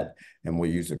washable matte. And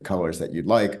we'll use the colors that you'd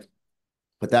like.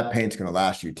 But that paint's going to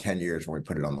last you 10 years when we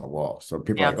put it on the wall. So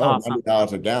people are Yeah, like, it's oh,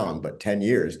 awesome. $90 a gallon, but 10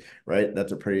 years, right?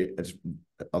 It's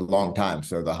a long time.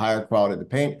 So the higher quality of the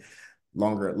paint,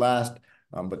 longer it lasts.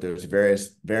 But there's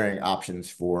varying options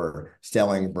for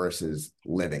selling versus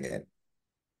living in.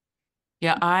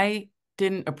 Yeah, I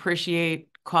didn't appreciate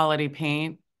quality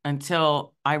paint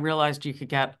until I realized you could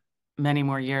get many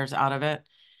more years out of it.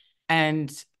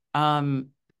 And um,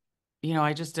 you know,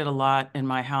 I just did a lot in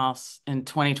my house in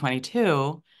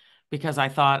 2022 because I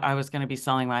thought I was going to be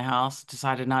selling my house,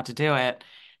 decided not to do it.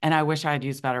 And I wish I had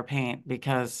used better paint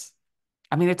because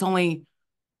I mean,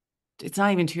 it's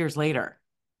not even 2 years later.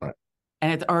 Right.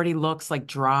 And it already looks like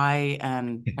dry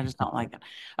and I just don't like it.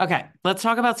 Okay, let's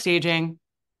talk about staging.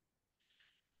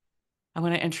 I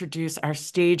want to introduce our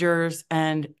stagers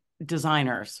and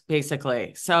designers,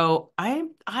 basically. So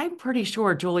I'm pretty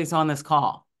sure Julie's on this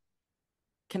call.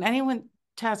 Can anyone,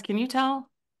 Taz, can you tell?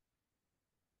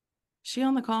 Is she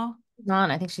on the call?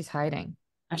 On, I think she's hiding.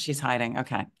 Oh, she's hiding.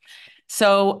 Okay.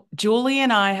 So Julie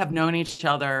and I have known each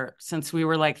other since we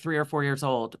were like 3 or 4 years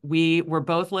old. We were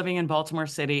both living in Baltimore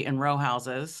City in row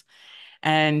houses,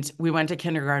 and we went to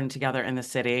kindergarten together in the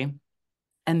city.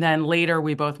 And then later,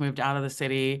 we both moved out of the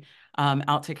city,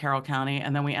 out to Carroll County,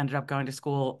 and then we ended up going to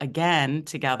school again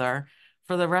together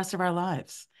for the rest of our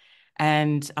lives.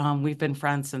 And we've been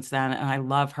friends since then, and I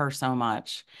love her so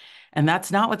much. And that's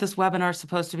not what this webinar is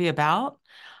supposed to be about.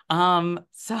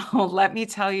 So let me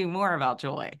tell you more about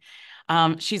Julie.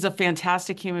 She's a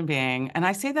fantastic human being, and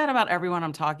I say that about everyone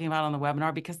I'm talking about on the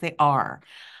webinar because they are.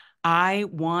 I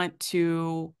want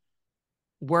to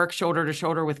work shoulder to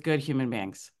shoulder with good human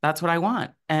beings. That's what I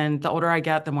want. And the older I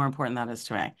get, the more important that is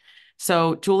to me.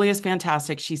 So Julie is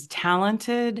fantastic. She's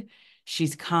talented,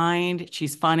 she's kind,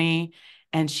 she's funny,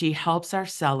 and she helps our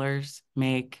sellers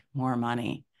make more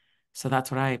money. So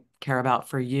that's what I care about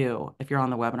for you if you're on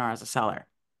the webinar as a seller.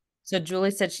 So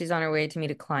Julie said she's on her way to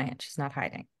meet a client. She's not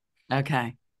hiding.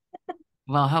 Okay.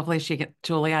 Well, hopefully she can.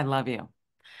 Julie, I love you.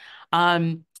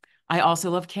 Um, I also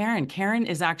love Karen. Karen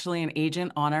is actually an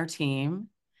agent on our team,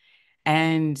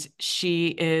 and she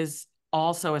is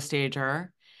also a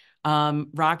stager.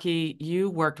 Rocky, you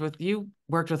worked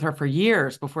with her for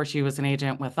years before she was an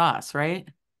agent with us, right?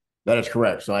 That is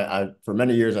correct. So I for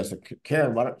many years I said,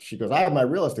 Karen, why don't she goes, I have my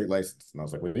real estate license. And I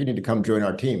was like, well, you need to come join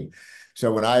our team.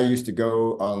 So when I used to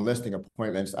go on listing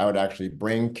appointments, I would actually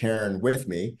bring Karen with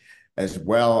me as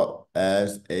well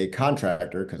as a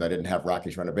contractor because I didn't have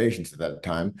Rocky's renovations at that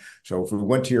time. So if we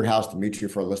went to your house to meet you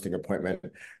for a listing appointment,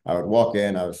 I would walk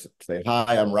in, I would say, hi,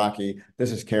 I'm Rocky.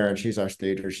 This is Karen. She's our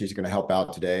stager. She's going to help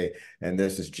out today. And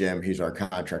this is Jim. He's our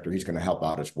contractor. He's going to help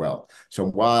out as well. So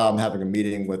while I'm having a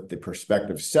meeting with the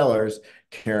prospective sellers,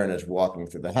 Karen is walking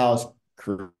through the house,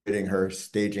 creating her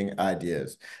staging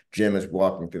ideas. Jim is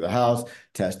walking through the house,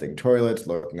 testing toilets,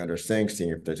 looking under sinks, seeing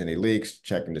if there's any leaks,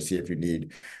 checking to see if you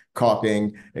need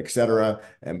caulking, etc.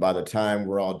 And by the time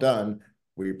we're all done,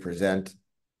 we present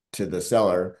to the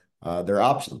seller their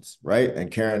options, right?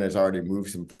 And Karen has already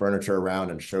moved some furniture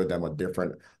around and showed them a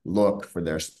different look for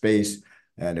their space.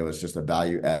 And it was just a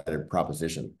value added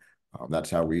proposition. That's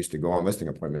how we used to go on listing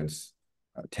appointments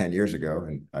 10 years ago.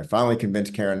 And I finally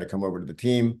convinced Karen to come over to the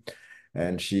team,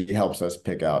 and she helps us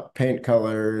pick out paint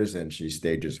colors and she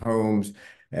stages homes.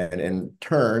 And in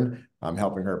turn, I'm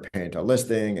helping her paint a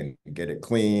listing and get it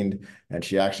cleaned. And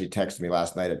she actually texted me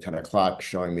last night at 10 o'clock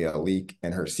showing me a leak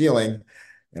in her ceiling.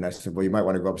 And I said, well, you might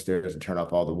want to go upstairs and turn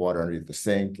off all the water underneath the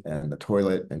sink and the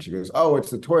toilet. And she goes, oh,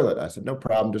 it's the toilet. I said, no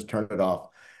problem, just turn it off.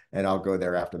 And I'll go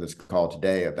there after this call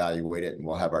today, evaluate it, and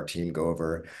we'll have our team go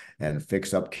over and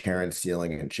fix up Karen's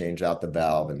ceiling and change out the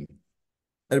valve. And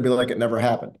it'll be like it never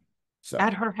happened. So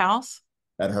At her house?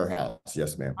 at her house,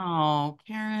 yes, ma'am. Oh,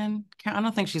 Karen, I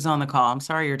don't think she's on the call. I'm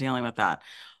sorry you're dealing with that.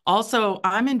 Also,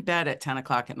 I'm in bed at 10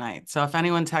 o'clock at night. So if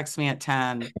anyone texts me at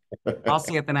 10, I'll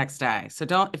see it the next day.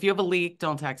 So if you have a leak,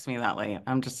 don't text me that late.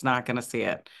 I'm just not going to see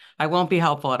it. I won't be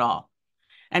helpful at all.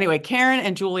 Anyway, Karen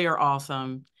and Julie are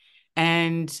awesome.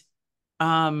 And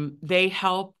they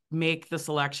help make the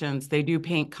selections. They do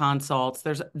paint consults.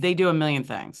 They do a million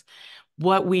things.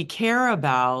 What we care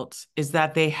about is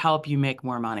that they help you make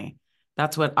more money.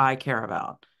 That's what I care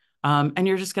about. And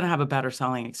you're just going to have a better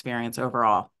selling experience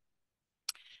overall.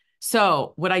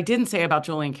 So what I didn't say about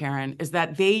Julie and Karen is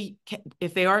that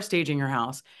if they are staging your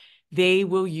house, they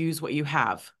will use what you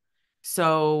have.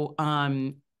 So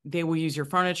they will use your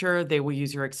furniture, they will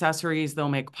use your accessories, they'll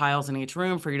make piles in each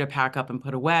room for you to pack up and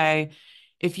put away.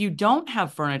 If you don't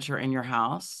have furniture in your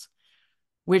house,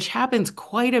 which happens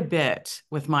quite a bit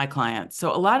with my clients.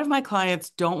 So a lot of my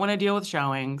clients don't want to deal with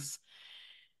showings.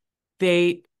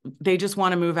 They just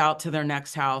want to move out to their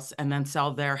next house and then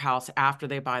sell their house after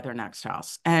they buy their next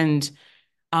house. And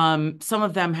some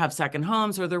of them have second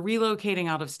homes, or they're relocating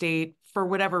out of state for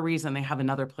whatever reason. They have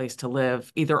another place to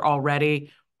live, either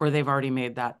already or they've already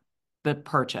made the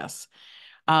purchase.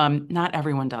 Not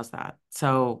everyone does that.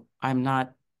 So I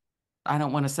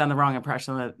don't want to send the wrong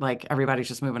impression that like everybody's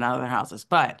just moving out of their houses.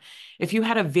 But if you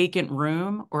had a vacant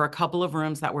room or a couple of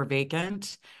rooms that were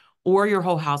vacant, or your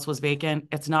whole house was vacant,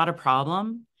 it's not a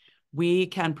problem. We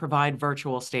can provide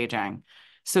virtual staging.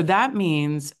 So that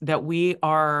means that we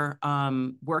are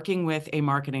working with a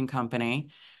marketing company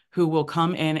who will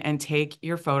come in and take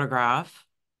your photograph,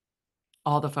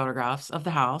 all the photographs of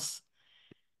the house.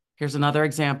 Here's another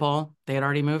example. They had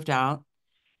already moved out.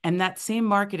 And that same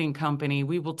marketing company,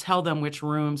 we will tell them which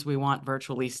rooms we want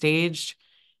virtually staged,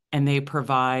 and they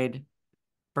provide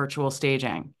virtual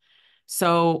staging.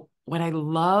 So what I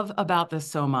love about this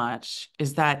so much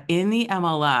is that in the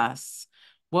MLS,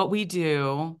 what we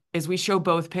do is we show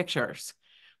both pictures.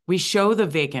 We show the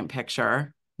vacant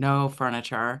picture, no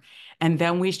furniture. And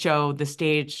then we show the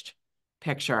staged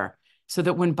picture so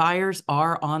that when buyers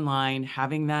are online,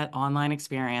 having that online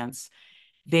experience,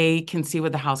 they can see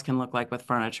what the house can look like with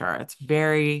furniture. It's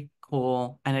very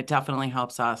cool, and it definitely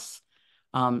helps us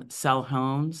sell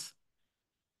homes.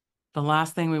 The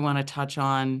last thing we want to touch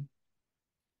on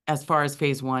as far as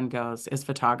phase one goes is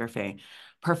photography.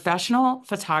 Professional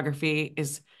photography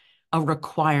is a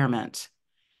requirement,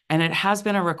 and it has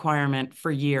been a requirement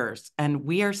for years. And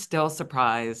we are still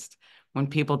surprised when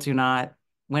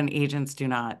when agents do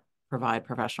not provide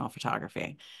professional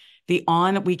photography.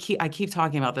 I keep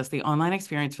talking about this. The online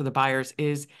experience for the buyers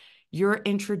is your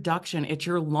introduction. It's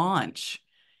your launch.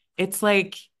 It's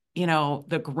like,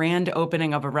 the grand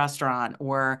opening of a restaurant,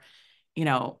 or,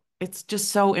 it's just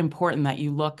so important that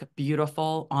you look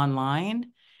beautiful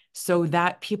online so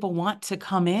that people want to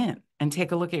come in and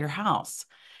take a look at your house.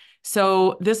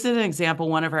 So this is an example.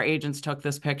 One of our agents took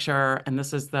this picture, and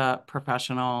this is the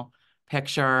professional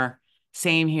picture.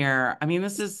 Same here. I mean,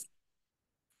 this is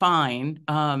fine.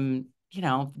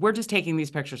 We're just taking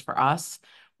these pictures for us.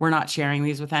 We're not sharing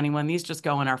these with anyone. These just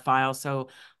go in our file. So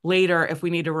later, if we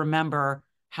need to remember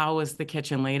how was the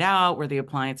kitchen laid out, were the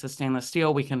appliances stainless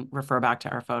steel, we can refer back to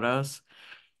our photos.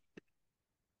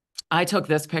 I took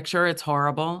this picture. It's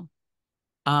horrible.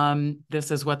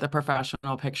 This is what the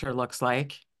professional picture looks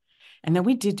like. And then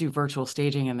we did do virtual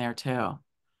staging in there too.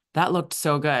 That looked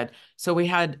so good. So we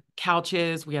had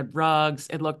couches, we had rugs.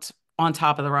 It looked on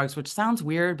top of the rugs, which sounds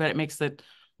weird, but it makes it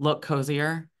look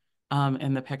cozier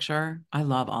in the picture. I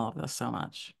love all of this so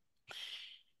much.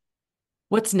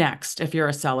 What's next if you're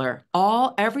a seller?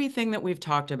 Everything that we've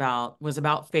talked about was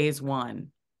about phase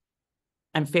one.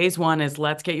 And phase one is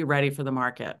let's get you ready for the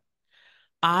market.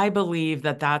 I believe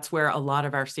that that's where a lot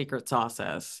of our secret sauce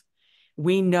is.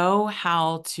 We know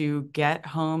how to get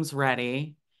homes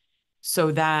ready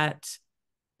so that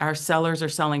our sellers are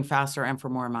selling faster and for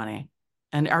more money.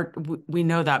 And we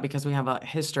know that because we have a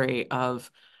history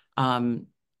of,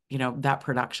 that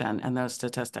production and those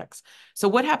statistics. So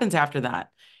what happens after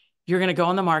that? You're going to go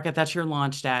on the market. That's your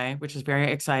launch day, which is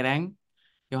very exciting.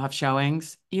 You'll have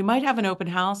showings. You might have an open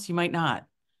house. You might not.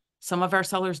 Some of our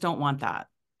sellers don't want that.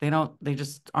 They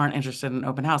just aren't interested in an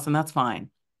open house, and that's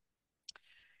fine.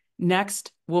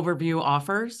 Next, we'll review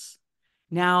offers.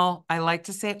 Now, I like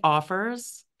to say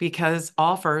offers because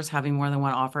having more than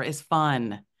one offer is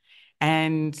fun,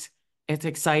 and it's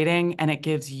exciting, and it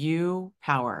gives you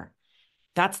power.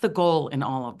 That's the goal in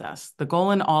all of this. The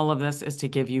goal in all of this is to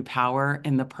give you power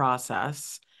in the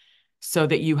process so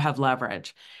that you have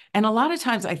leverage. And a lot of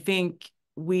times I think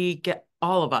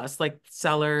all of us, like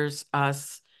sellers,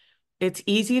 us, it's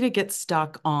easy to get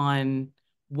stuck on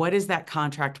what is that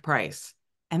contract price?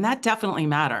 And that definitely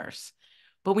matters.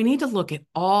 But we need to look at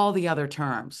all the other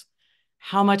terms.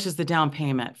 How much is the down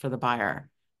payment for the buyer?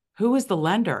 Who is the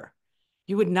lender?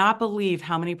 You would not believe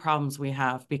how many problems we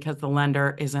have because the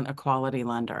lender isn't a quality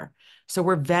lender. So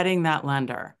we're vetting that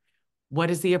lender. What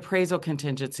does the appraisal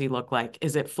contingency look like?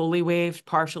 Is it fully waived,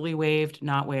 partially waived,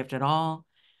 not waived at all?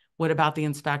 What about the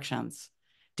inspections?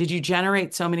 Did you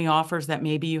generate so many offers that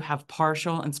maybe you have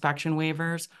partial inspection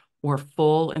waivers or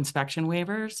full inspection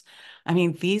waivers? I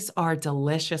mean, these are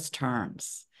delicious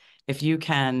terms. If you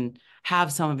can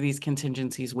have some of these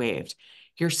contingencies waived,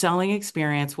 your selling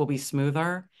experience will be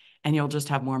smoother and you'll just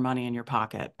have more money in your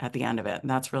pocket at the end of it. And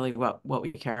that's really what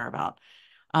we care about.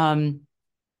 And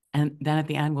then at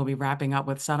the end, we'll be wrapping up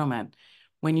with settlement.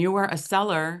 When you are a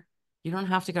seller, you don't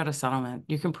have to go to settlement.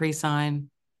 You can pre-sign.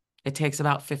 It takes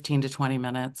about 15 to 20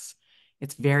 minutes.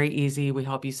 It's very easy. We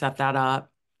help you set that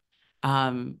up.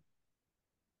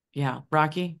 Yeah,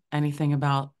 Rocky, anything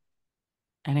about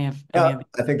any of Yeah,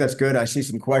 I think that's good. I see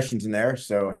some questions in there,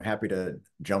 so happy to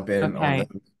jump in on Okay.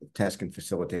 them. Tess can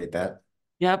facilitate that.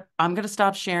 Yep, I'm going to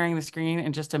stop sharing the screen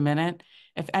in just a minute.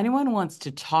 If anyone wants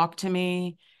to talk to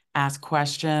me, ask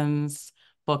questions,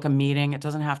 book a meeting, it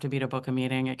doesn't have to be to book a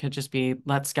meeting. It could just be,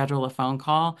 let's schedule a phone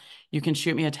call. You can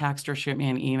shoot me a text or shoot me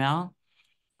an email.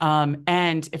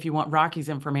 And if you want Rocky's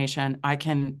information, I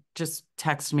can just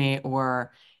text me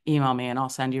or email me and I'll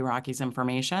send you Rocky's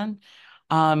information.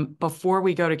 Before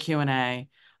we go to Q&A,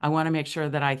 I want to make sure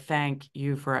that I thank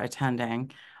you for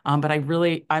attending. But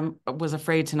I was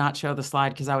afraid to not show the slide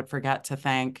because I would forget to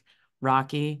thank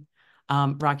Rocky.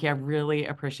 Rocky, I really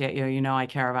appreciate you. You know, I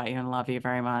care about you and love you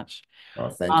very much.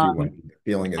 Thank you, Um, Wendy. The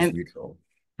feeling is and mutual.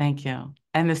 thank you.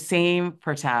 And the same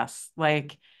for Tess.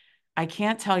 Like, I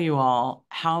can't tell you all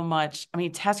how much, I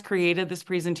mean, Tess created this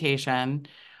presentation.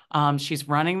 She's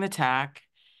running the tech.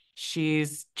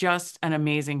 She's just an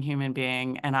amazing human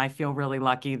being. And I feel really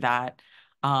lucky that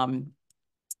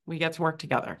we get to work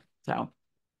together. So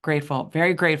Grateful,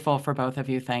 very grateful for both of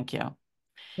you. Thank you.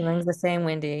 Feelings the same,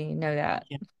 Wendy. You know that.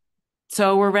 Yeah.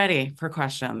 So we're ready for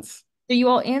questions. So you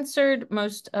all answered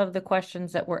most of the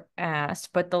questions that were asked,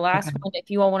 but the last Okay. one, if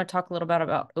you all want to talk a little bit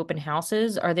about open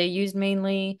houses, are they used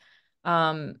mainly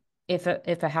if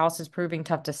a house is proving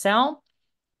tough to sell?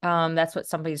 That's what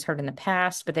somebody's heard in the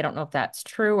past, but they don't know if that's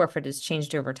true or if it has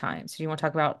changed over time. So you want to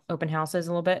talk about open houses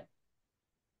a little bit?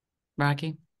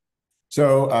 Rocky?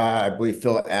 So I believe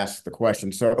Phil asked the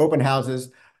question. So open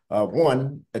houses,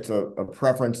 one, it's a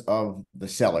preference of the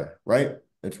seller, right?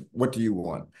 It's what do you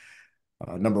want?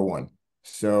 Number one.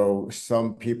 So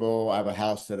some people, I have a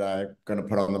house that I'm going to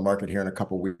put on the market here in a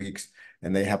couple of weeks,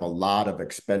 and they have a lot of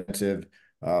expensive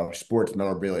sports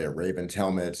memorabilia, Ravens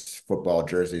helmets, football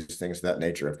jerseys, things of that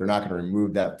nature. If they're not going to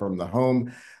remove that from the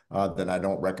home, then I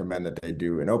don't recommend that they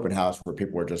do an open house where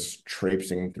people are just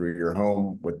traipsing through your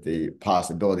home with the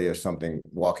possibility of something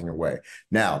walking away.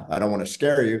 Now, I don't want to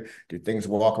scare you. Do things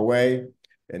walk away?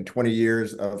 In 20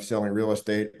 years of selling real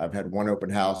estate, I've had one open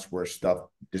house where stuff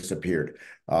disappeared.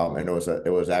 And it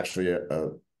was actually a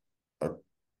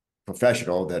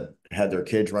professional that had their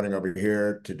kids running over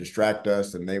here to distract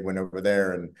us, and they went over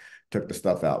there and took the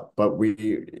stuff out. But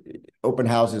we open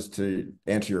houses, to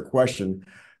answer your question,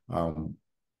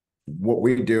 what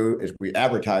we do is we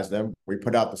advertise them, we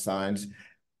put out the signs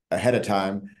ahead of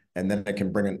time, and then it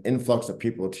can bring an influx of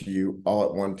people to you all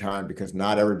at one time, because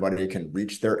not everybody can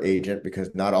reach their agent,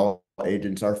 because not all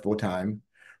agents are full-time,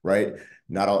 right?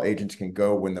 Not all agents can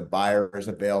go when the buyer is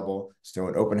available. So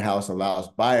an open house allows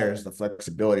buyers the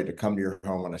flexibility to come to your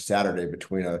home on a Saturday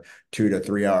between a 2 to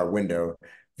 3 hour window,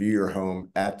 view your home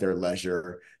at their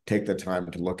leisure, take the time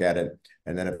to look at it.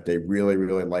 And then if they really,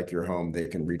 really like your home, they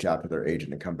can reach out to their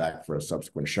agent and come back for a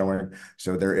subsequent showing.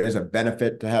 So there is a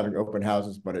benefit to having open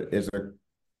houses, but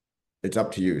it's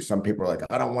up to you. Some people are like,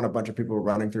 I don't want a bunch of people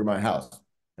running through my house,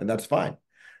 and that's fine,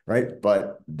 right?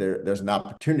 But there's an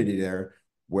opportunity there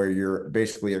where you're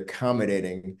basically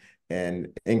accommodating and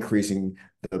increasing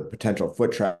the potential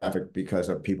foot traffic because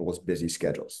of people's busy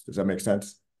schedules. Does that make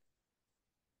sense?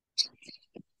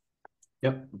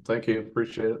 Yep. Thank you.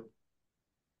 Appreciate it.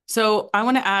 So I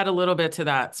want to add a little bit to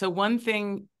that. So one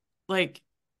thing, like,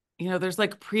 there's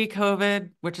like pre-COVID,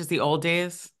 which is the old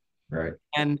days, Right.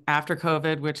 and after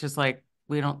COVID, which is like,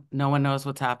 no one knows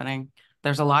what's happening.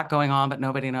 There's a lot going on, but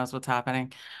nobody knows what's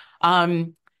happening.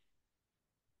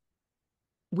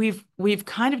 We've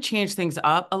kind of changed things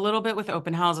up a little bit with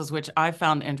open houses, which I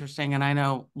found interesting. And I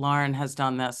know Lauren has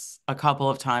done this a couple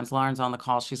of times. Lauren's on the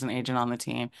call. She's an agent on the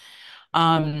team.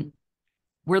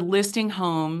 We're listing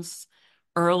homes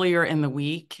earlier in the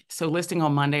week. So listing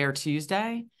on Monday or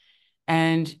Tuesday,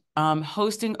 and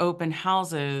hosting open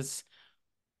houses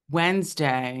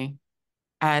Wednesday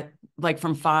at like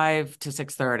from 5 to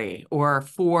 6:30 or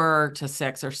 4 to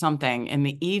 6 or something in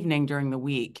the evening during the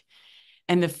week.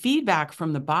 And the feedback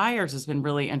from the buyers has been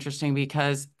really interesting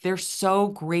because they're so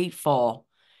grateful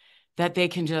that they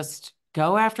can just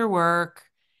go after work,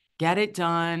 get it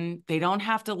done. They don't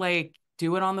have to like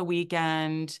do it on the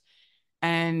weekend.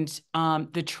 And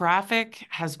the traffic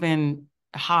has been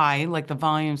high, like the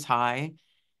volume's high.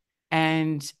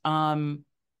 And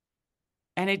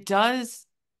it does,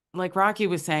 like Rocky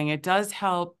was saying, it does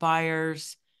help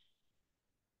buyers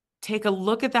take a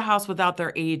look at the house without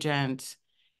their agent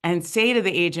and say to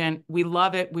the agent, we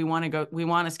love it. We want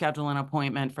to schedule an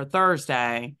appointment for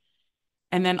Thursday.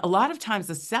 And then a lot of times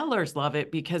the sellers love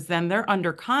it because then they're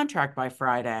under contract by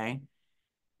Friday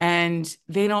and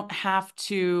they don't have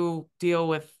to deal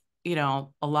with, a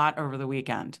lot over the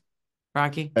weekend.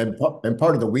 Rocky? And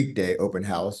part of the weekday open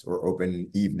house or open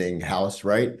evening house,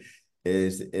 right,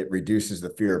 is it reduces the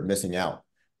fear of missing out,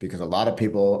 because a lot of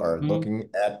people are looking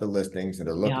at the listings and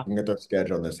they're looking at their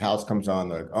schedule, and this house comes on,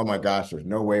 they're like, oh my gosh, there's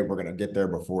no way we're going to get there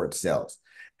before it sells.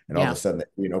 And all of a sudden they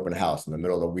see an open house in the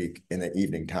middle of the week in the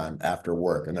evening time after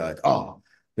work. And they're like, oh,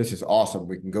 this is awesome.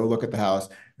 We can go look at the house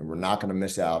and we're not going to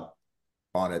miss out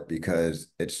on it because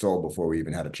it's sold before we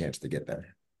even had a chance to get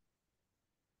there.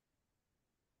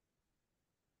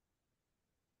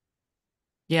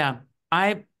 Yeah.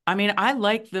 I mean, I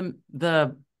like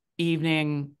the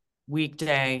evening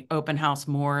weekday open house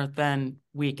more than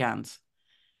weekends.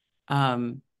 I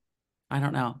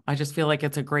don't know. I just feel like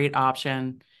it's a great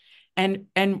option. And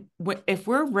if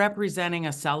we're representing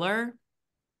a seller,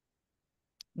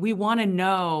 we want to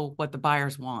know what the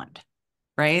buyers want,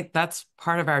 right? That's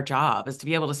part of our job, is to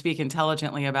be able to speak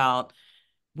intelligently about,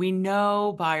 we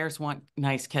know buyers want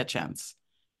nice kitchens.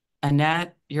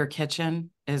 Annette, your kitchen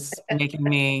is making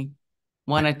me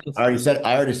want to just,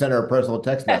 I already sent her a personal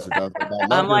text message. I was like, I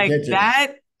love I'm your like, kitchen.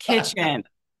 that kitchen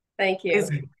Thank you.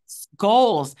 is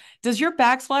Goals. Does your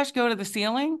backsplash go to the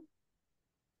ceiling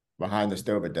Behind the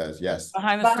stove, it does. Yes.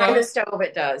 behind the Behind the stove? stove,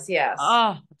 it does. Yes.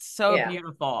 Oh, it's so Yeah.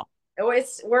 beautiful.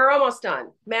 We're almost done.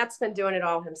 Matt's been doing it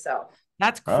all himself.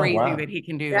 That's Oh, crazy wow. that he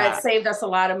can do Yeah, it that. saved us a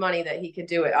lot of money that he could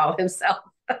do it all himself.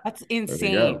 That's There you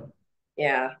insane. go.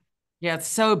 Yeah. Yeah, it's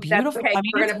so That's beautiful. okay. I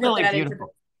mean, We're it's gonna put really that into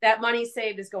beautiful. that money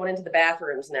saved is going into the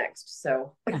bathrooms next.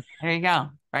 So Yeah, there you go.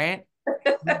 Right? Move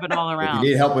it all If you around.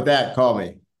 need help with that, call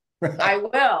me. I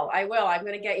will. I'm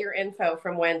going to get your info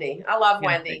from Wendy. I love Yeah.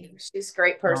 Wendy. She's a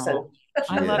great person. Oh,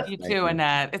 I She love is. you Thank too, you.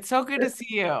 Annette. It's so good to see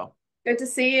you. Good to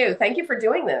see you. Thank you for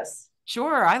doing this.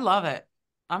 Sure, I love it.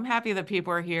 I'm happy that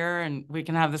people are here and we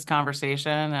can have this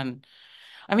conversation. And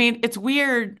I mean, it's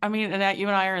weird. I mean, Annette, you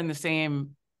and I are in the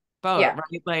same boat, Yeah.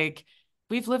 right? Like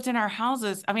we've lived in our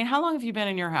houses. I mean, how long have you been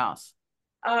in your house?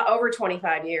 Over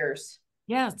 25 years.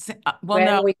 Yeah. Well,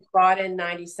 no. When we bought in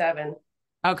 97.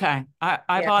 Okay. I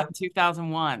Yeah. bought in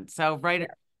 2001. So Yeah.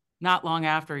 not long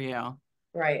after you.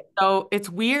 Right. So it's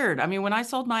weird. I mean, when I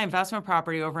sold my investment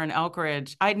property over in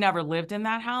Elkridge, I'd never lived in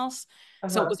that house.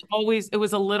 So it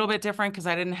was a little bit different because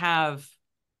I didn't have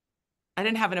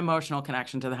an emotional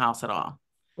connection to the house at all.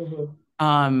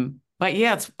 Mm-hmm. But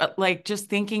yeah, it's like just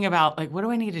thinking about like, what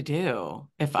do I need to do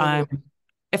if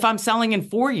Mm-hmm. I'm selling in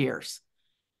 4 years,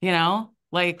 you know,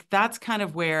 like that's kind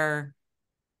of where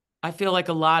I feel like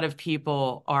a lot of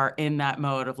people are in that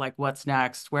mode of like, what's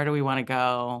next? Where do we want to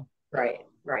go? Right.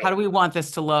 How do Right. we want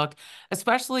this to look?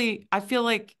 Especially, I feel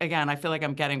like, again, I feel like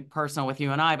I'm getting personal with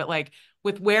you and I, but like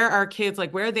with where our kids,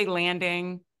 like where are they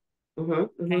landing Mm-hmm.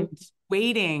 Mm-hmm. and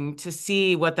waiting to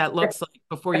see what that looks like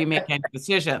before you make any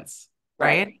decisions, Right.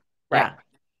 right? Right. Yeah.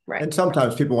 Right. And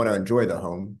sometimes people want to enjoy the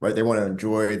home, right? They want to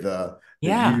enjoy the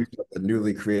Yeah. use of the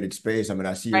newly created space. I mean,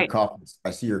 Right.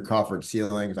 I see your coffered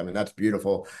ceilings. I mean, that's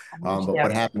beautiful. But Yeah.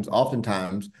 what happens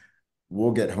oftentimes,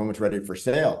 we'll get homes ready for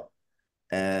sale.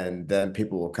 And then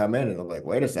people will come in and they're like,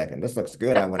 wait a second, this looks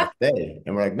good. I want to stay.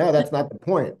 And we're like, no, that's not the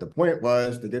point. The point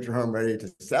was to get your home ready to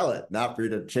sell it, not for you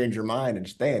to change your mind and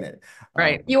stay in it.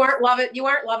 Right. You aren't love it. You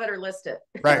aren't love it or list it.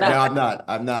 Right. No, I'm not.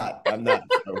 I'm not. I'm not.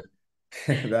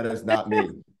 So that is not me.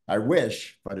 I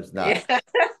wish, but it's not. Yeah.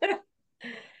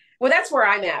 Well, that's where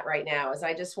I'm at right now is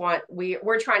I just want,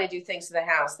 we're trying to do things to the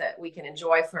house that we can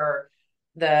enjoy for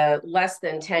the less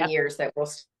than 10 years that we'll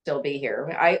still be here.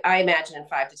 I imagine in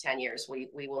 5 to 10 years, we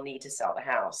will need to sell the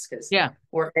house because Yeah.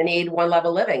 we're going to need one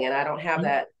level living. And I don't have Mhm.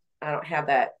 that. I don't have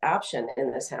that option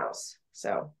in this house.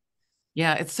 So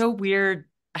Yeah. It's so weird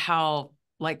how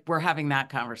like we're having that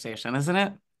conversation, isn't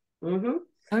it? mm-hmm.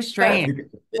 So If strange. you,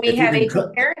 We if you have can aging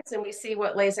cook, parents and we see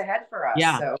what lays ahead for us.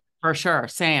 Yeah, So for sure. we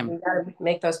Same. got to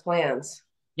make those plans.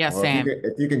 Yeah, well, same.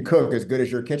 if you can cook as good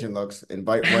as your kitchen looks,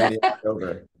 invite Wendy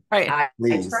over, Right. I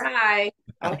please. try.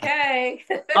 Okay.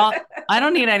 I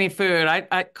don't need any food.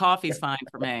 Coffee's fine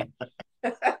for me.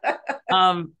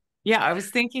 Yeah, I was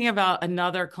thinking about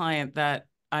another client that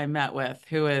I met with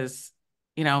who is,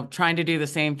 you know, trying to do the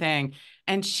same thing.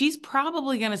 And she's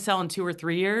probably going to sell in 2 or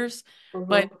 3 years,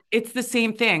 but Mm-hmm. it's the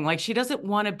same thing. Like she doesn't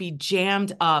want to be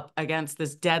jammed up against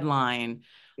this deadline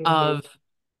Mm-hmm. of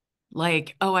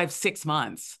like, oh, I have 6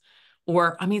 months.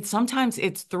 Or, I mean, sometimes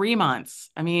it's 3 months.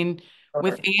 I mean,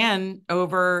 with Anne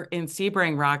over in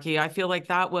Sebring, Rocky, I feel like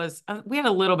that was, we had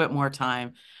a little bit more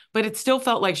time, but it still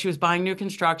felt like she was buying new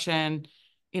construction,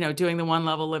 you know, doing the one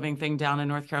level living thing down in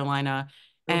North Carolina.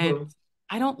 And Mm-hmm.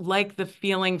 I don't like the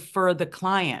feeling for the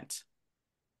client.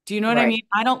 Do you know what I Right. mean?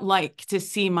 I don't like to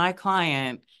see my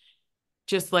client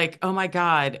just like, oh my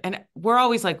God. And we're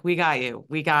always like, we got you.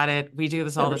 We got it. We do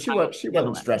this No, all the but time. she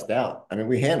wasn't stressed out. I mean,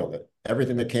 we handled it.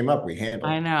 Everything that came up, we I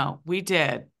handled. know. We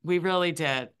did. We really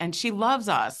did. And she loves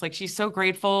us. Like she's so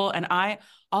grateful. And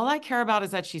all I care about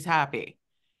is that she's happy,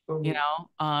 you Mm-hmm.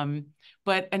 know?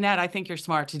 But Annette, I think you're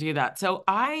smart to do that. So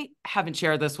I haven't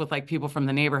shared this with like people from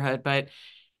the neighborhood, but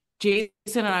Jason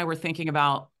and I were thinking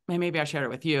about, and maybe I shared it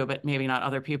with you, but maybe not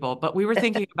other people, but we were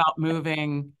thinking about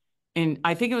moving in,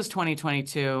 I think it was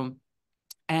 2022.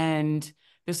 And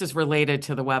this is related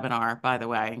to the webinar, by the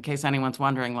way, in case anyone's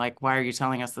wondering, like, why are you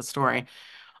telling us this story?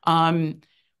 Um,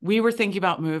 we were thinking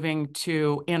about moving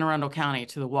to Anne Arundel County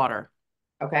to the water.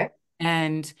 Okay.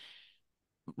 And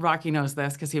Rocky knows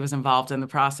this because he was involved in the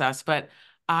process, but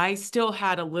I still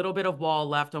had a little bit of wall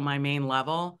left on my main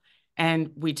level.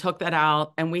 And we took that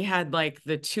out and we had like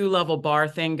the 2-level bar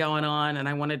thing going on. And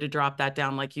I wanted to drop that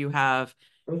down like you have.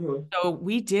 Mm-hmm. So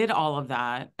we did all of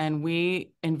that and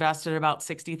we invested about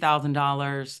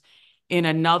 $60,000 in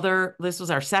another, this was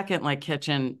our second like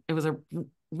kitchen. It was a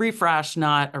refresh,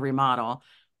 not a remodel.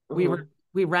 Mm-hmm.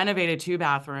 We renovated 2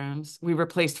 bathrooms. We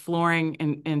replaced flooring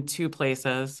in 2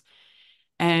 places.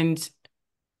 And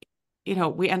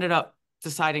we ended up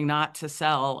deciding not to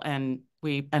sell, and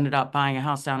we ended up buying a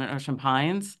house down in Ocean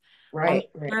Pines Right.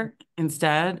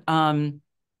 instead.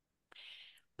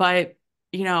 But,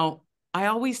 I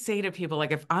always say to people,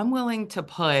 like, if I'm willing to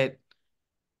put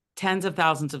tens of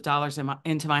thousands of dollars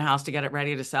into my house to get it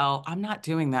ready to sell, I'm not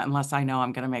doing that unless I know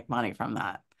I'm going to make money from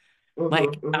that. Like,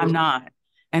 I'm not.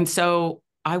 And so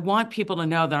I want people to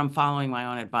know that I'm following my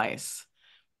own advice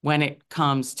when it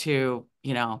comes to,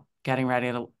 getting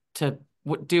ready to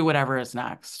do whatever is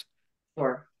next.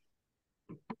 Sure.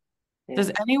 Yeah.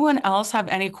 Does anyone else have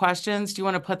any questions? Do you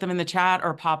want to put them in the chat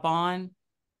or pop on?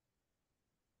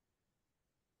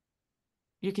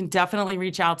 You can definitely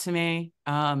reach out to me.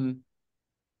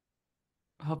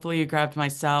 Hopefully you grabbed my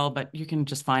cell, but you can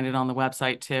just find it on the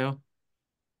website too.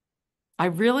 I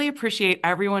really appreciate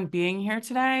everyone being here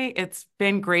today. It's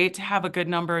been great to have a good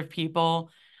number of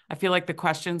people. I feel like the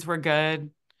questions were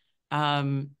good.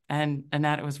 And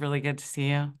Annette, it was really good to see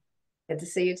you. Good to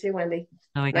see you too, Wendy.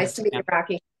 Really Nice to meet you,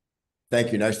 Rocky.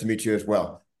 Thank you. Nice to meet you as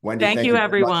well. Wendy, Thank you, very much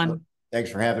everyone.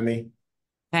 thanks for having me.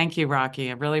 Thank you,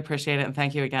 Rocky. I really appreciate it. And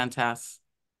thank you again, Tess.